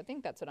block. So I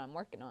think that's what I'm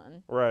working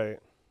on. Right.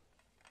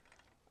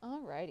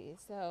 Alrighty,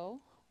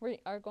 so we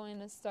are going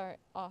to start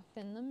off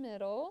in the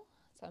middle.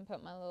 So I'm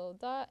putting my little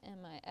dot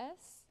and my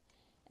S.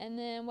 And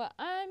then what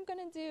I'm going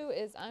to do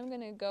is I'm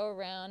going to go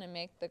around and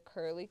make the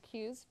curly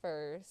cues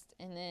first.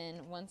 And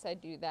then once I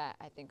do that,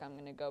 I think I'm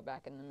going to go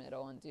back in the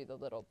middle and do the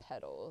little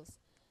petals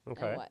and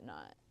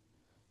whatnot.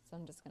 So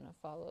I'm just going to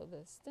follow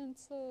the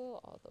stencil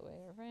all the way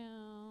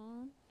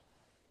around.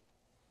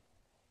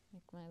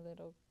 Make my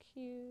little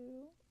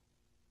cue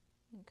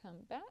and come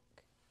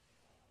back.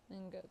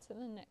 Then go to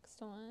the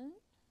next one.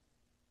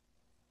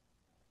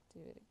 Do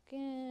it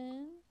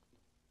again.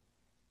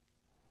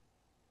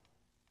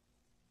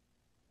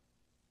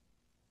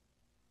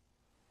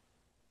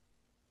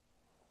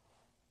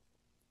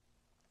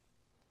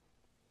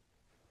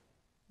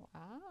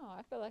 Wow,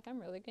 I feel like I'm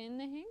really getting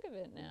the hang of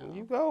it now.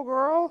 You go,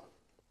 girl.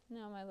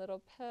 Now my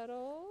little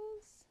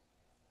petals.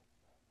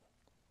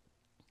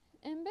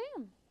 And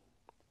bam.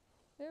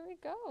 There we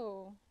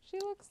go. She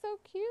looks so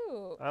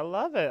cute. I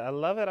love it. I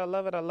love it. I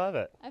love it. I love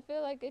it. I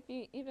feel like if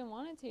you even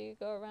wanted to, you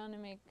go around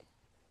and make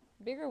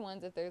bigger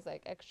ones if there's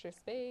like extra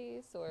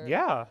space or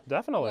Yeah,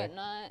 definitely.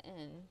 whatnot,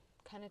 and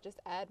kind of just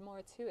add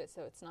more to it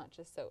so it's not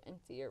just so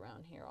empty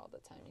around here all the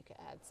time. You could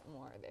add some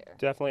more there.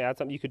 Definitely add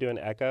something. You could do an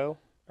echo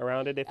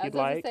around it if you'd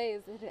like. I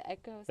was going to say, is it an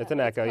echo? Is It's that an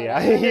what echo, called? yeah.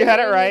 I've never You had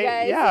it heard right.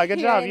 guys Yeah, good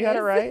job. hearing You had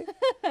it right.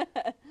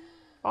 this.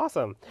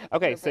 Awesome.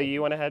 Okay, so Perfect.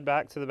 you want to head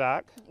back to the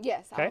back?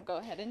 Yes, Okay. I'll go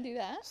ahead and do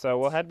that. So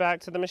we'll head back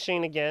to the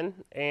machine again,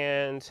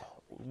 and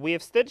we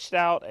have stitched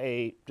out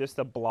just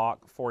a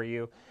block for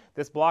you.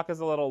 This block is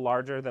a little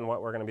larger than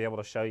what we're going to be able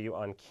to show you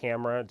on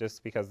camera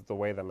just because of the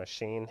way the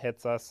machine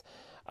hits us.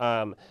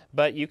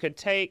 But you could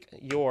take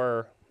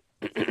your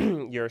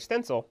your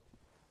stencil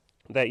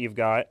that you've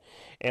got,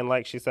 and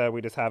like she said,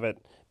 we just have it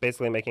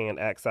basically making an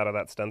X out of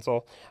that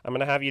stencil. I'm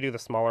going to have you do the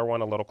smaller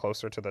one a little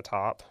closer to the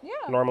top. Yeah,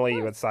 Normally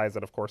you would size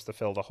it, of course, to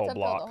fill the whole To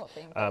fill the block. whole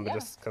thing, But yeah.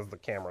 just because the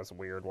camera's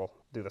weird, we'll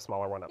do the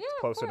smaller one up Yeah, of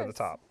closer to the course.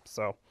 top.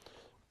 So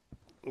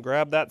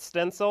grab that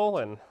stencil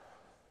and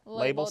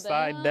label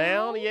side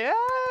down. Yes!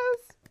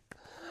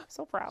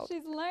 So proud.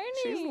 She's learning.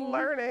 She's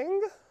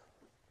learning.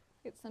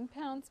 Get some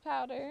pounds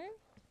powder.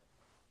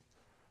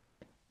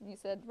 You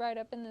said right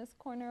up in this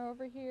corner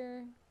over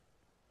here.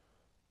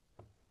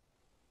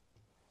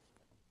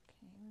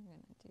 Okay, we're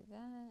going to do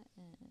that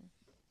in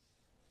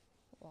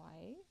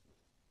white.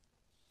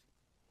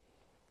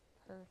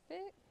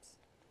 Perfect.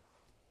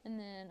 And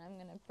then I'm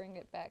going to bring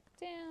it back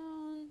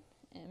down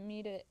and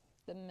meet it,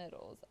 the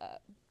middles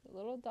up. The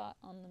little dot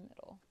on the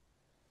middle.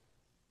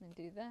 And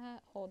do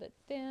that, hold it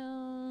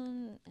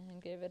down,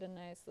 and give it a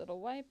nice little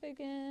wipe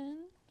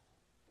again.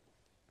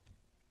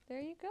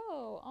 There you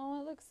go.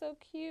 Oh, it looks so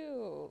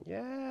cute.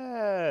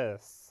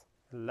 Yes.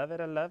 Love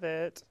it, I love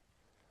it.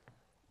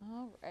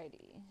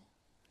 Alrighty.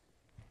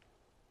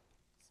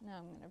 So now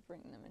I'm going to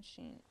bring the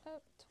machine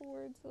up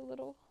towards the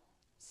little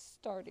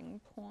starting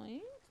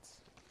point.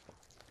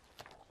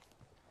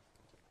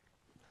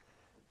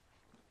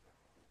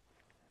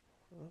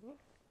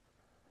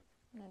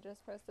 And I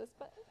just press this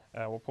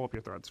button. We'll pull up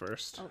your threads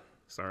first. Oh.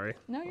 Sorry.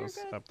 No, you're I was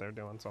good. up there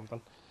doing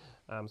something.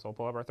 So we'll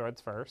pull up our threads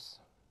first.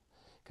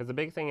 Because the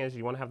big thing is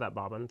you want to have that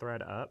bobbin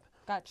thread up.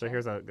 Gotcha. So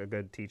here's a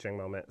good teaching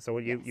moment. So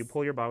you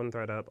pull your bobbin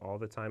thread up all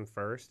the time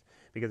first,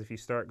 because if you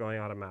start going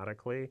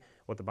automatically,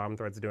 what the bobbin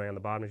thread's doing on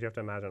the bottom is you have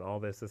to imagine all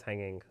this is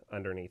hanging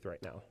underneath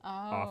right now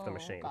off the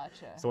machine.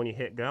 Gotcha. So when you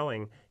hit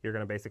going, you're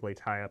going to basically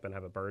tie up and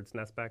have a bird's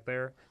nest back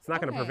there. It's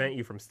not going to prevent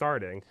you from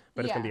starting,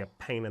 but it's going to be a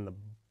pain in the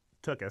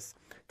tuchus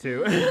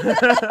to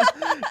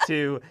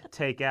to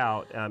take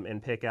out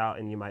and pick out,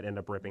 and you might end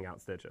up ripping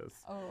out stitches.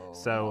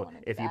 So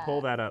if you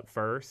pull that up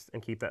first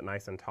and keep that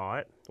nice and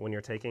taut, when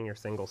you're taking your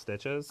single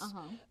stitches,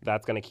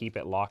 that's going to keep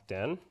it locked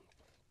in.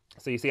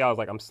 So you see how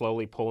I'm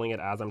slowly pulling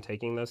it as I'm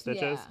taking those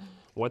stitches? Yeah.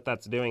 What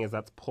that's doing is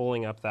that's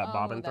pulling up that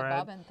bobbin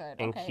thread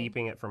and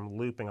keeping it from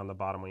looping on the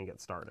bottom when you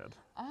get started.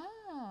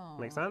 Oh.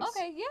 Make sense?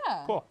 Okay,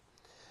 yeah. Cool.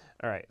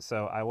 All right,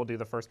 so I will do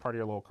the first part of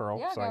your little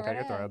curl so I can cut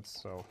your threads.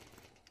 So.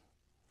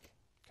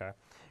 Okay,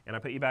 and I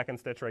put you back in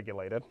stitch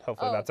regulated.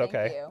 Hopefully that's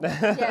okay.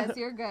 Thank you. Yes,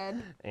 you're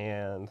good.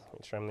 And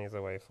trim these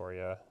away for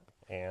you,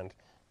 and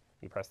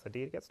you press the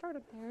D to get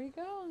started. Here we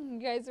go. You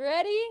guys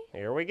ready?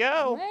 Here we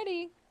go. I'm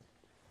ready.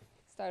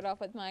 Start off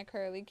with my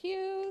curly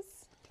cues.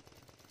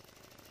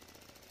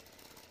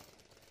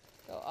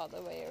 Go all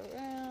the way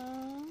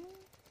around.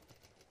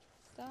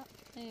 Stop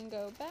and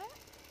go back.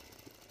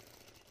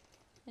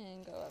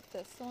 And go up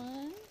this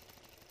one.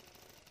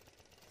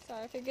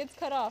 Sorry if it gets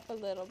cut off a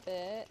little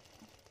bit.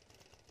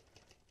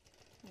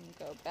 And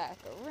go back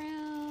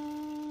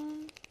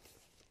around,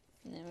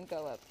 and then we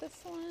go up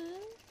this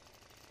one.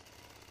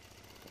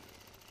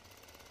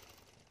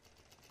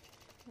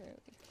 Curly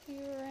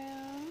cue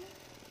around.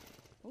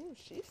 Ooh,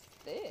 she's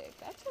thick.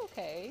 That's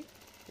okay.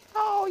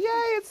 Oh,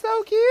 yay, it's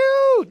so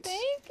cute.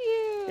 Thank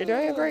you. You're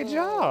doing a great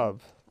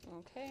job.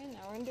 Okay, now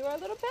we're going to do our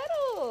little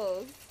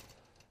petals.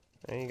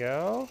 There you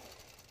go.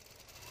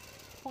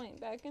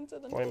 Point back into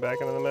the middle. Point back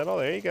into the middle.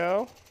 There you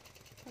go.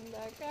 Come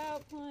back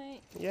out,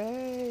 point.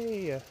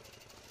 Yay.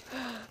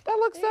 That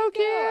looks so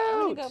cute. I'm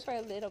going to go for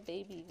a little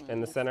baby one.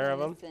 In the center of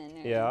them?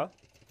 Center. Yeah.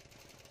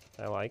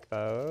 I like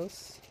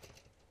those.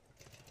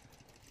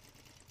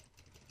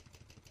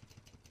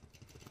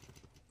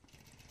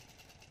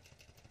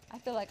 I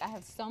feel like I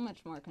have so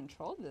much more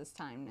control this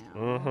time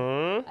now.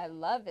 Mm-hmm. I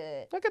love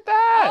it. Look at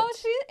that. Oh,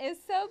 she is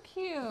so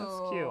cute.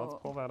 That's cute. Let's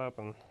pull that up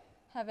and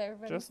have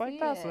everybody just like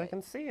that so they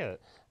can see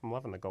it. I'm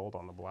loving the gold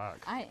on the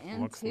black. I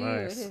am Looks too.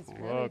 Nice. It is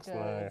really Looks good.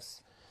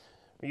 nice.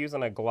 We're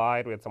using a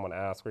glide. We had someone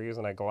ask. We're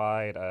using a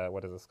glide.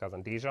 What is this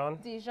cousin? Dijon?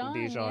 Dijon,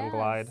 yes.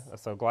 Glide.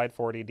 So glide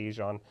 40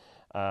 Dijon.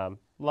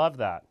 Love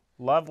that.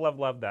 Love, love,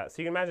 love that.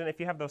 So you can imagine if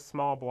you have those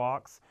small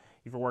blocks,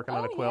 if you're working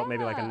on a quilt,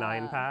 maybe like a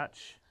 9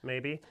 patch,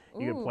 maybe.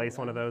 You could place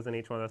one of those in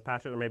each one of those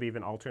patches, or maybe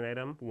even alternate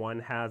them. One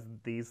has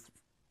these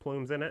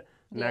plumes in it.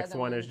 Next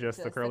one is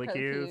just the curly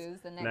cues.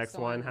 The next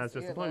one has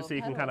just the plumes. So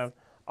you can kind of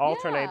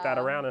alternate that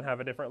around and have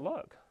a different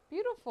look.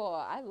 Beautiful.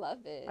 I love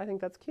it. I think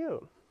that's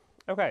cute.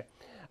 Okay.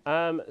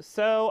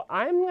 So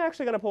I'm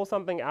actually going to pull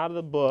something out of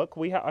the book.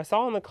 I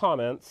saw in the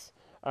comments,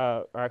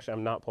 or actually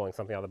I'm not pulling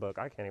something out of the book.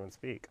 I can't even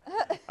speak.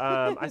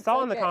 I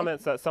saw in the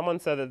comments that someone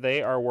said that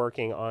they are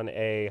working on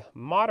a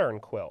modern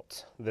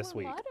quilt this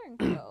week.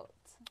 Modern quilt.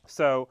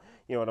 So,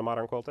 you know what a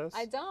modern quilt is?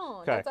 I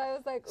don't. Okay. That's why I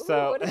was like,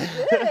 ooh, what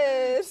is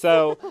this?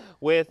 So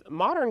with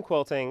modern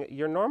quilting,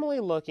 you're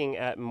normally looking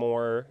at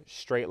more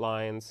straight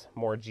lines,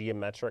 more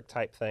geometric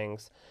type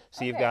things.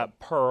 So you've got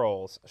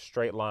purls,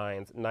 straight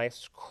lines,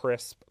 nice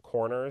crisp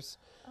corners.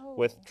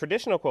 With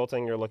traditional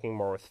quilting, you're looking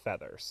more with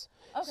feathers.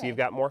 So you've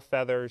got more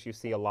feathers. You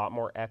see a lot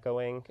more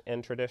echoing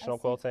in traditional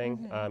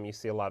quilting. You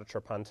see a lot of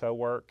trapunto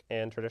work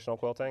in traditional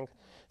quilting.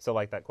 So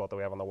like that quilt that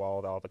we have on the wall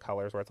with all the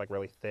colors where it's like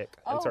really thick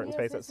in certain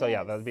spaces. So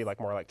yeah, that would be like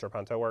more like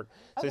trapunto work.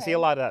 So you see a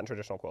lot of that in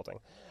traditional quilting.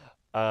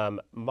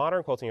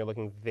 Modern quilting, you're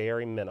looking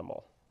very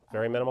minimal.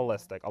 Very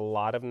minimalistic, a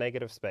lot of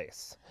negative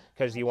space,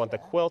 because you want the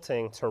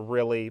quilting to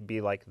really be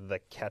like the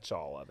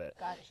catch-all of it.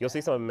 You'll see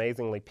some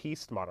amazingly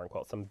pieced modern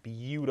quilts, some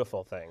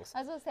beautiful things. I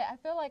was going to say, I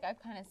feel like I've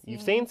kind of seen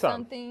You've seen some.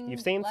 something You've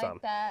seen like some.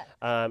 that.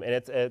 And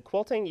it's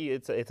quilting.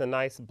 It's a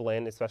nice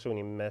blend, especially when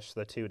you mesh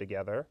the two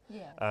together.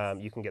 Yes.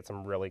 You can get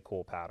some really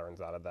cool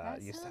patterns out of that.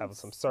 That You have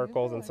some sounds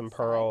circles and super some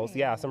pearls.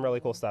 Yeah, some really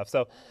cool exciting.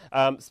 stuff.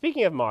 So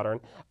speaking of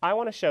modern, I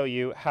want to show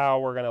you how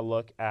we're going to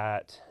look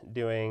at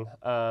doing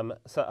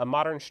a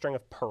modern string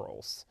of pearls.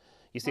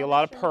 You see a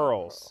lot of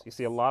pearls. You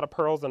see a lot of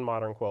pearls in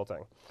modern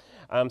quilting.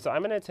 So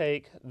I'm going to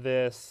take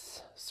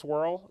this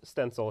swirl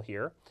stencil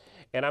here,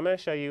 and I'm going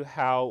to show you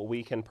how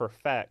we can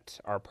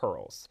perfect our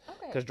pearls.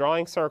 Because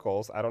drawing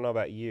circles, I don't know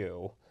about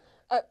you,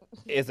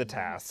 is a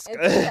task.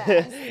 It's a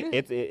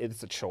task.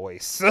 It's a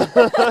choice.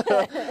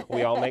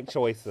 We all make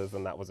choices,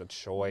 and that was a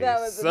choice. That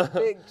was a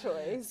big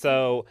choice.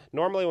 So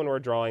normally when we're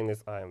drawing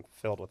this, I'm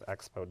filled with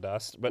expo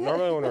dust, but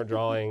normally when we're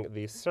drawing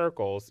these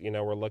circles, you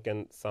know, we're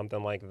looking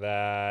something like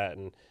that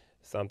and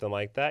something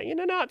like that. You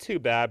know, not too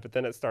bad, but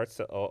then it starts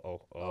to,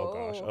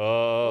 gosh.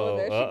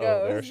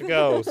 There she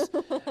goes.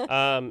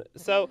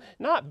 So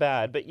not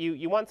bad, but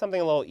you want something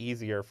a little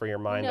easier for your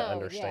mind to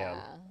understand.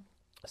 Yeah.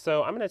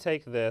 So I'm going to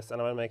take this and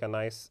I'm going to make a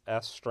nice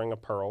S string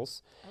of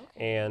pearls.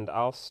 Okay. And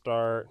we'll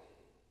start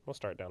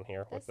down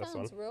here with this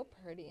one. That sounds real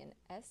pretty,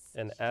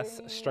 an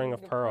S string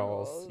of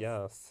pearls.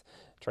 Yes,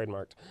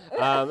 trademarked.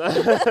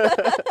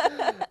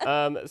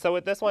 So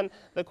with this one,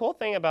 the cool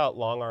thing about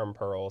long arm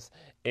pearls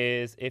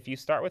is if you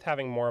start with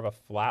having more of a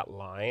flat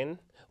line,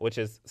 which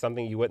is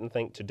something you wouldn't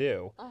think to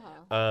do,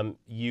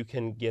 you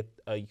can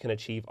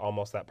achieve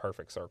almost that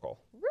perfect circle.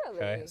 Really?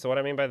 Okay. So what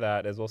I mean by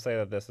that is we'll say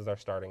that this is our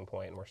starting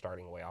point, and we're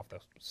starting way off the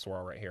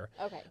swirl right here.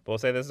 Okay. But we'll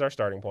say this is our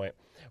starting point.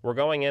 We're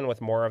going in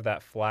with more of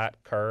that flat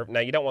curve.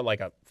 Now you don't want like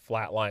a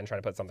flat line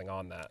trying to put something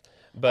on that,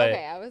 but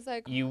okay, I was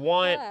like, you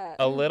want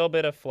a little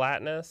bit of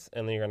flatness,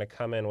 and then you're going to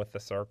come in with the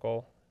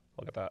circle.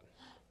 Look at that.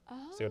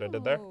 See what I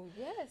did there?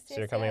 Yes. So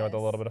you're coming in with a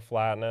little bit of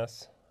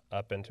flatness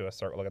up into a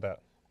circle. Look at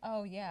that.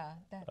 Oh yeah,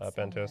 that's up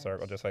into a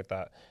circle, just like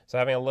that. So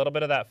having a little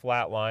bit of that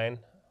flat line,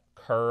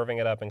 curving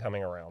it up and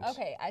coming around.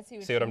 Okay, I see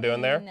what I'm doing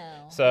there?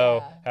 now.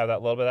 So have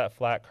that little bit of that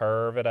flat,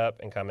 curve it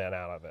up and come in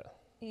out of it.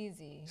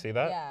 Easy. See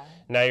that? Yeah.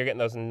 Now you're getting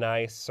those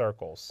nice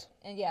circles.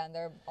 And yeah,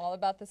 they're all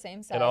about the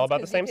same size. And all about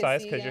the same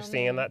size because you're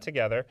seeing that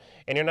together.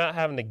 And you're not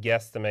having to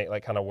guesstimate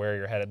like kind of where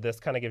you're headed. This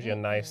kind of gives you a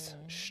nice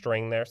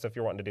string there. So if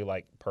you're wanting to do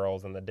like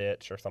pearls in the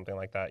ditch or something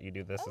like that, you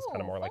do this as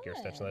kind of more like you're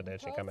stitching the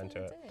ditch and come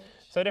into it.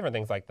 So different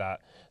things like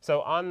that.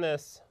 So on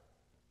this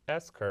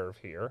S curve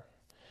here,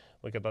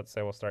 we could, let's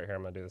say we'll start here.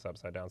 I'm going to do this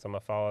upside down. So I'm going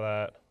to follow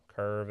that,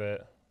 curve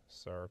it,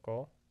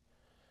 circle.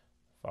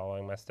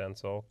 Following my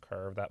stencil,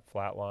 curve that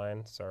flat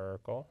line,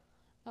 circle.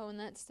 Oh, and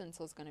that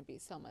stencil is going to be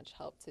so much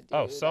help to do.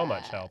 Oh, so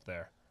much help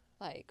there.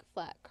 Like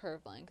flat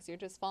curve line, because you're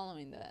just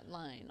following that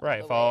line.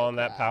 Right, following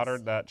that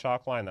powdered, that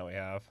chalk line that we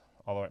have.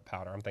 All the way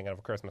powder. I'm thinking of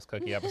a Christmas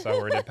cookie episode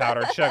where we did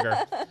powdered sugar.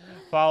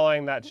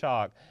 Following that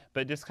chalk.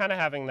 But just kind of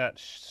having that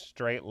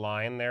straight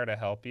line there to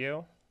help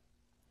you.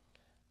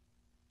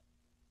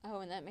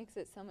 Oh, and that makes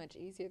it so much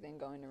easier than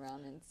going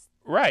around and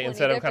right,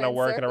 instead of kind of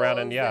working around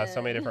in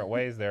so many different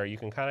ways there. You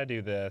can kind of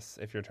do this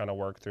if you're trying to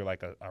work through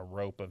like a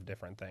rope of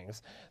different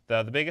things.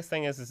 The biggest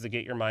thing is to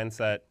get your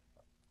mindset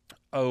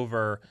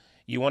over.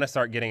 You want to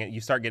start getting it.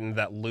 You start getting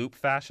that loop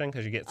fashion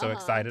because you get so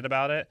excited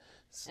about it.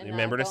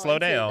 Remember to slow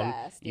down.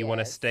 You want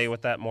to stay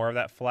with that more of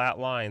that flat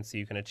line so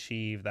you can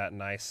achieve that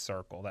nice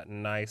circle, that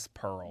nice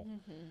pearl.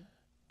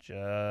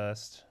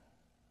 Just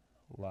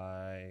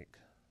like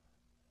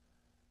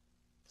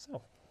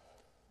so.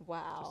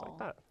 Wow. Just like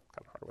that. Kind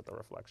of hard with the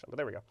reflection, but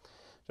there we go.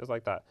 Just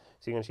like that.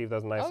 So you can achieve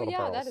those nice little pearls.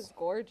 Oh yeah, that is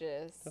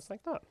gorgeous. Just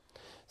like that.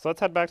 So let's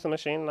head back to the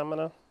machine and I'm going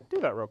to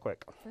do that real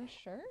quick. For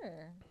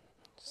sure.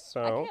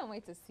 So I can't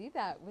wait to see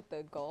that with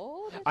the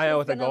gold. I know,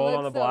 with the gold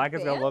on the black,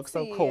 it's going to look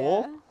so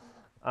cool.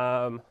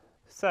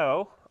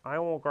 So I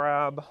will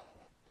grab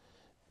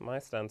my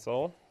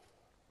stencil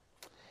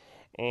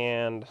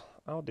and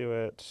I'll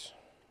do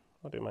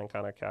mine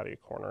kind of catty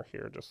corner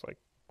here, just like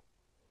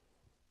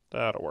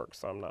that'll work.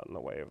 So I'm not in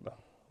the way of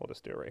we'll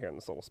just do it right here in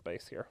this little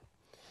space here.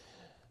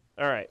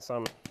 All right, so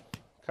I'm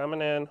coming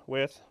in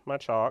with my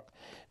chalk.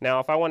 Now,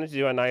 if I wanted to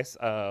do a nice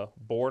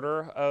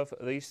border of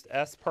these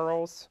S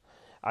pearls,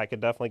 I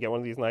could definitely get one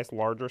of these nice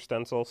larger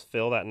stencils,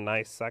 fill that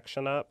nice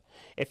section up.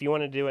 If you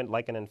want to do it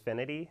like an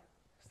infinity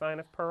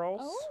sign of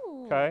pearls,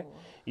 okay,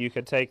 you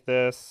could take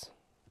this,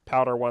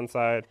 powder one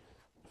side,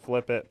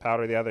 flip it,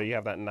 powder the other. You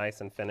have that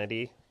nice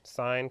infinity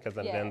sign because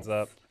then it ends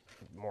up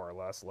more or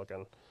less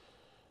looking.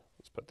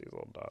 Let's put these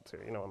little dots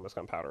here. You know, I'm just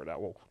going to powder it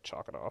out. We'll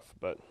chalk it off.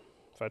 But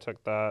if I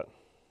took that,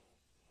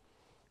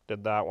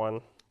 did that one,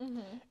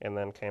 and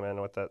then came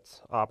in with that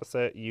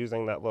opposite,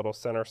 using that little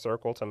center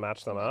circle to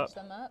match them up.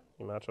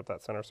 You match with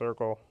that center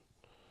circle,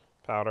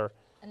 powder,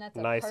 and that's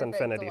nice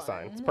infinity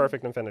sign. It's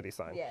perfect infinity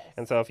sign. Yes.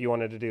 And so if you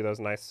wanted to do those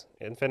nice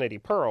infinity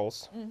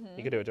pearls,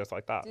 you could do it just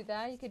like that. Do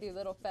that. You could do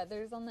little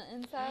feathers on the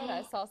inside.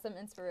 I saw some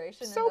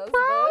inspiration in so those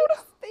proud.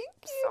 books. Thank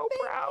you. So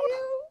thank proud.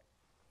 You.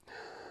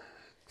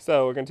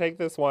 So we're going to take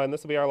this one.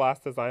 This will be our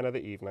last design of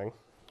the evening.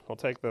 We'll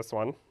take this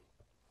one,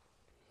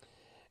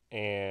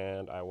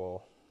 and I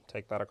will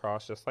take that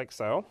across just like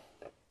so.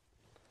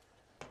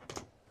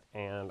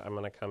 And I'm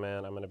going to come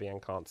in. I'm going to be in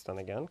constant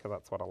again because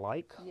that's what I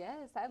like.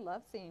 Yes, I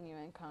love seeing you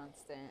in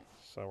constant.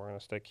 So we're going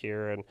to stick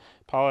here and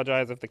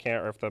apologize if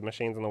the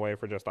machine's in the way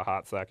for just a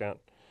hot second.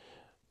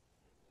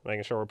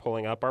 Making sure we're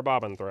pulling up our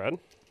bobbin thread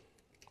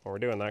when we're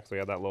doing that because we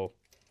had that little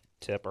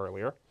tip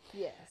earlier.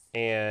 Yes.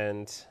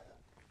 And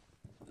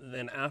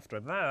then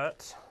after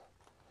that,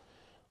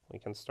 we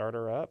can start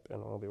her up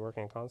and we'll be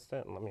working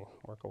constant. And let me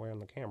work away on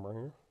the camera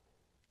here.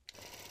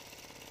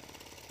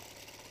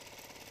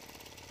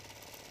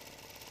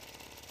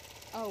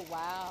 Oh,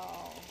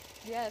 wow.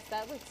 Yes,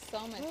 that looks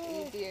so much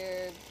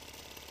easier.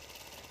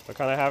 So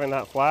kind of having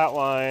that flat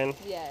line.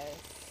 Yes.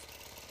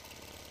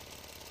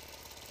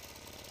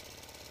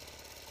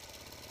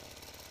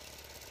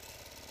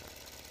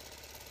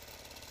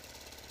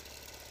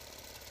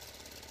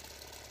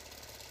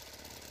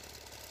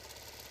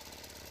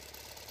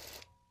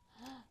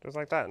 Just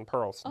like that, and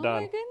pearls. Oh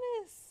Done. my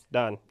goodness.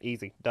 Done.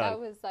 Easy. Done. That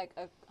was like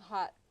a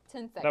hot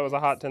 10 seconds. That was a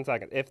hot 10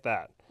 seconds, if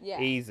that.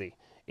 Yeah. Easy.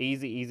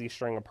 Easy, easy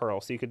string of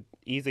pearls. So you could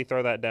easily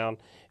throw that down.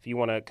 If you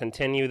want to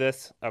continue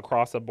this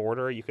across a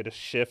border, you could just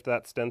shift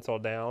that stencil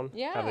down.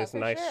 Yeah, have this for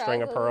nice sure.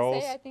 string I of was gonna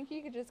pearls. say, I think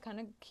you could just kind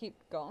of keep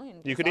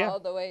going. You Just could, yeah. all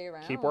the way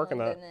around. Keep working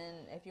that. And then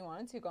if you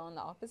wanted to, go on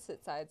the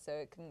opposite side so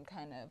it can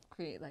kind of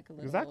create like a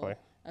little Exactly.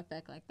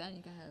 effect like that.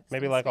 You can have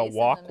Maybe some like a space in the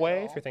walkway. If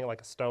middle. you're thinking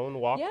like a stone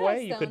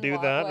walkway, Yeah, you could stone do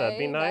that. That'd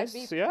be walkway. nice.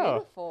 That'd be yeah.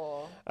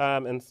 beautiful.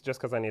 And just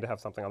because I need to have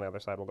something on the other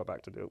side, we'll go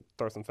back to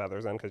throw some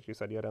feathers in because you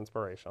said you had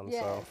inspiration.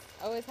 Yes. So.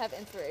 Always have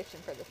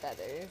inspiration for the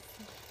feathers.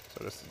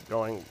 So just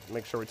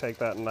make sure we take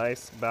that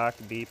nice back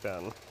deep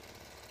in.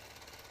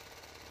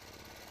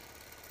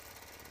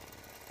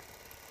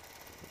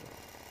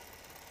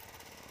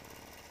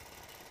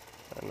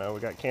 I know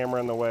we got camera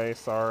in the way,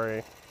 sorry.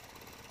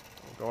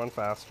 I'm going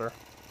faster.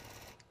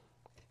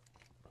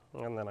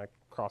 And then I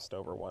crossed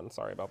over one,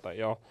 sorry about that,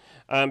 y'all.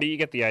 But you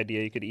get the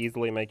idea. You could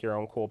easily make your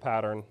own cool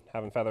pattern,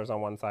 having feathers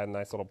on one side and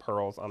nice little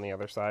pearls on the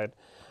other side.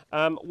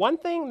 One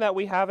thing that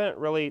we haven't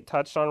really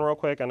touched on real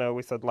quick, I know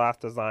we said last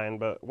design,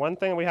 but one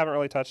thing we haven't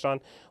really touched on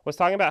was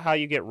talking about how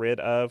you get rid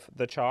of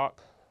the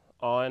chalk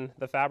on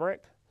the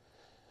fabric,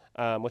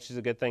 which is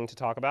a good thing to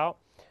talk about.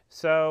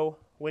 So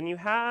when you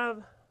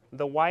have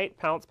the white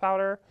pounce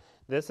powder,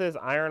 this is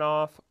iron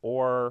off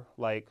or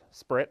like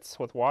spritz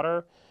with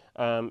water,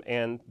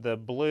 and the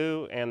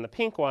blue and the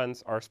pink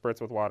ones are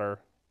spritz with water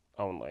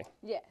only.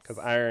 Yes. Because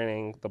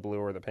ironing the blue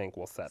or the pink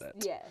will set it.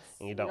 Yes.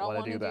 And you don't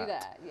want to do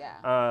that.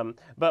 Yeah.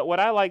 But what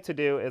I like to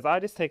do is I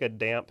just take a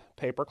damp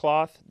paper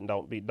cloth,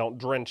 don't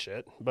drench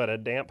it, but a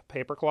damp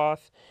paper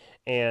cloth,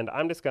 and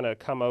I'm just gonna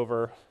come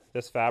over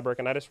this fabric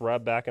and I just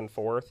rub back and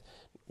forth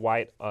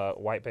white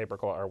paper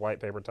cloth or white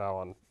paper towel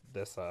on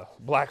this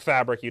black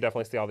fabric. You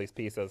definitely see all these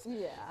pieces.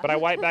 Yeah. But I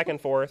wipe back and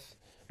forth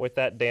with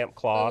that damp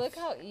cloth. But look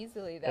how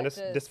easily that and just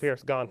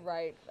disappears. Gone.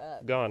 Right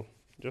up. Gone.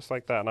 Just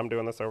like that. And I'm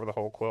doing this over the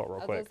whole quilt real I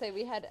was quick. gonna say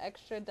we had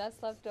extra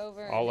dust left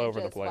over. All and over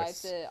it the just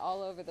place. Wiped it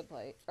all over the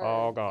plate.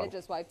 All gone. It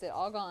just wiped it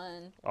all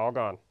gone. All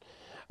gone.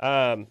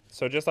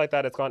 So just like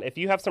that, it's gone. If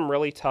you have some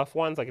really tough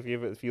ones, like if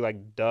you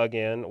like dug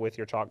in with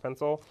your chalk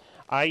pencil,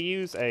 I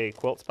use a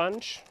quilt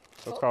sponge.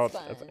 So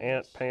it's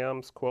Aunt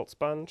Pam's quilt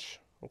sponge.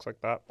 Looks like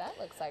that. That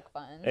looks like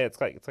fun. It's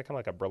kind of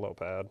like a Brillo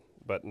pad,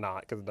 but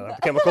not because it doesn't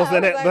have chemicals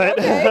in it. Like, but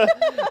okay.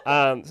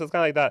 so it's kind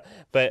of like that.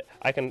 But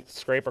I can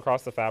scrape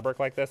across the fabric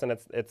like this, and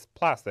it's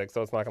plastic,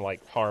 so it's not gonna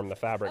like harm the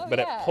fabric. Oh, but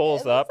yeah. it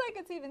pulls up. Looks like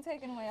it's even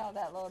taking away all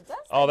that little dust.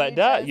 All that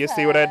dust. You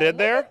see what I did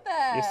there? Look at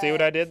that. You see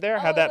what I did there?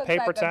 Oh, Had it that looks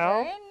paper like a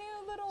towel. brand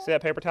new little See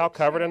that paper towel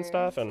covered in picture.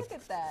 stuff, and Look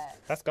at that.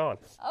 that's gone.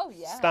 Oh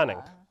yeah. Stunning.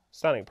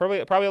 Stunning. Probably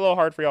a little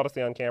hard for y'all to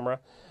see on camera.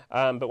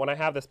 But when I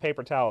have this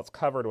paper towel, it's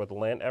covered with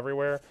lint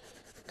everywhere.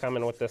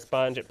 Coming with this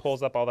sponge, it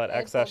pulls up all that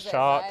excess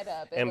chalk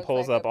and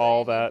pulls up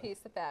all that.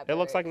 It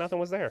looks like nothing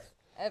was there.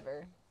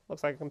 Ever.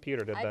 Looks like a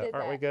computer did that. did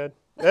Aren't we that.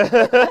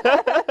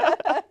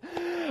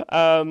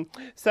 good?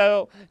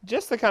 So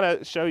just to kind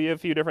of show you a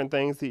few different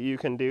things that you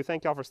can do.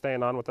 Thank y'all for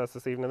staying on with us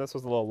this evening. This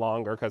was a little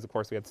longer because, of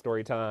course, we had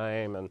story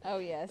time. And oh,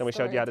 yes. then we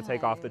showed you how to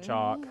take off the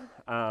chalk.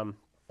 So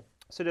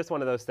just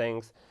one of those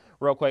things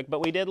real quick.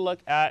 But we did look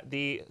at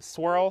the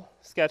Swirl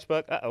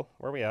Sketchbook. Uh-oh,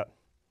 where are we at?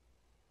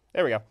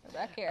 There we go. We're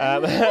back here.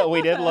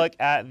 We did look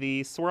at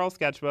the Swirl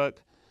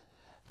Sketchbook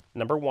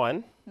number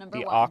one,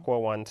 the aqua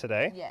one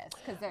today. Yes,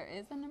 because there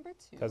is a number 2.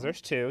 Because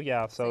there's 2,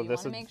 yeah. So you this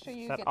is make sure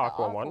you that get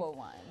aqua, the aqua one.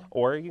 one.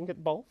 Or you can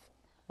get both.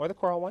 Or the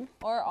coral one.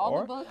 Or all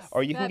the books.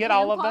 Or you can that get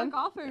all of them.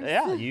 Park offers.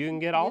 Yeah, you can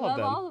get all of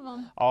them. All of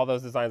them. All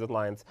those designs with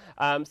lines.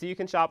 So you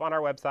can shop on our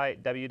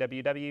website,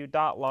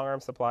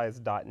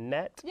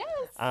 www.longarmsupplies.net. Yes.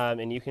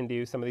 And you can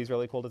do some of these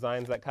really cool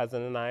designs that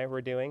Cousin and I were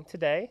doing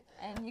today.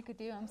 And you could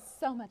do them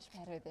so much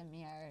better than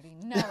me. I already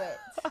know it.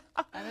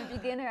 I'm a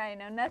beginner. I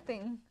know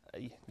nothing.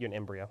 You're an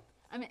embryo.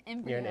 I'm an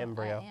embryo. You're an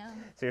embryo. I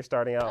am. So you're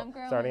starting out. I'm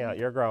growing. Starting out.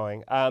 You're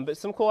growing. But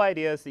some cool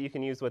ideas that you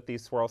can use with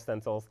these swirl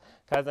stencils.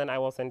 Cousin, I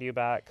will send you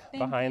back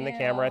behind the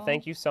camera.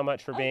 Thank you so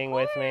much for being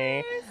with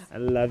me. I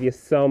love you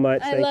so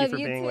much. Thank you for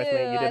being with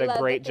me. You did a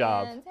great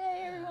job.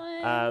 Hey,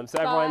 everyone. So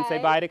everyone say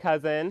bye to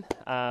Cousin.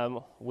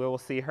 We'll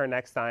see her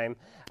next time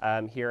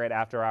here at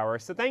After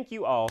Hours. So thank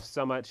you all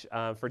so much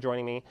for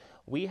joining me.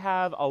 We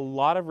have a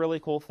lot of really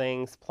cool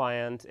things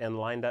planned and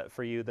lined up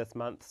for you this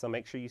month. So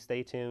make sure you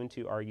stay tuned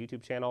to our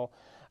YouTube channel.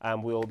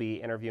 We'll be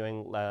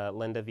interviewing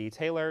Linda V.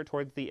 Taylor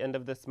towards the end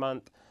of this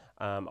month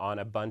on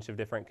a bunch of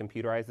different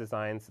computerized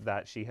designs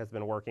that she has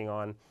been working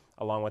on,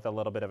 along with a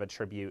little bit of a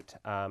tribute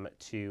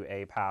to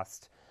a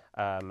past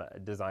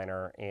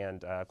designer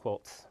and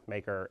quilt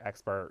maker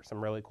expert.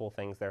 Some really cool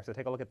things there. So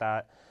take a look at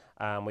that.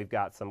 We've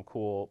got some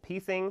cool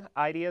piecing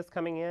ideas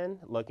coming in,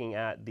 looking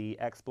at the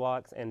X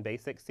Blocks and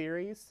Basic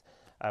series.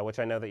 which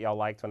I know that y'all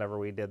liked whenever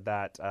we did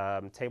that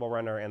table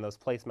runner and those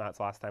placemats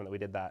last time that we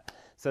did that.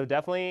 So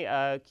definitely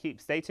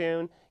stay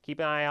tuned, keep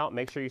an eye out,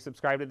 make sure you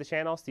subscribe to the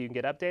channel so you can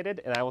get updated,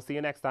 and I will see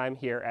you next time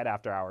here at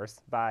After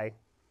Hours. Bye.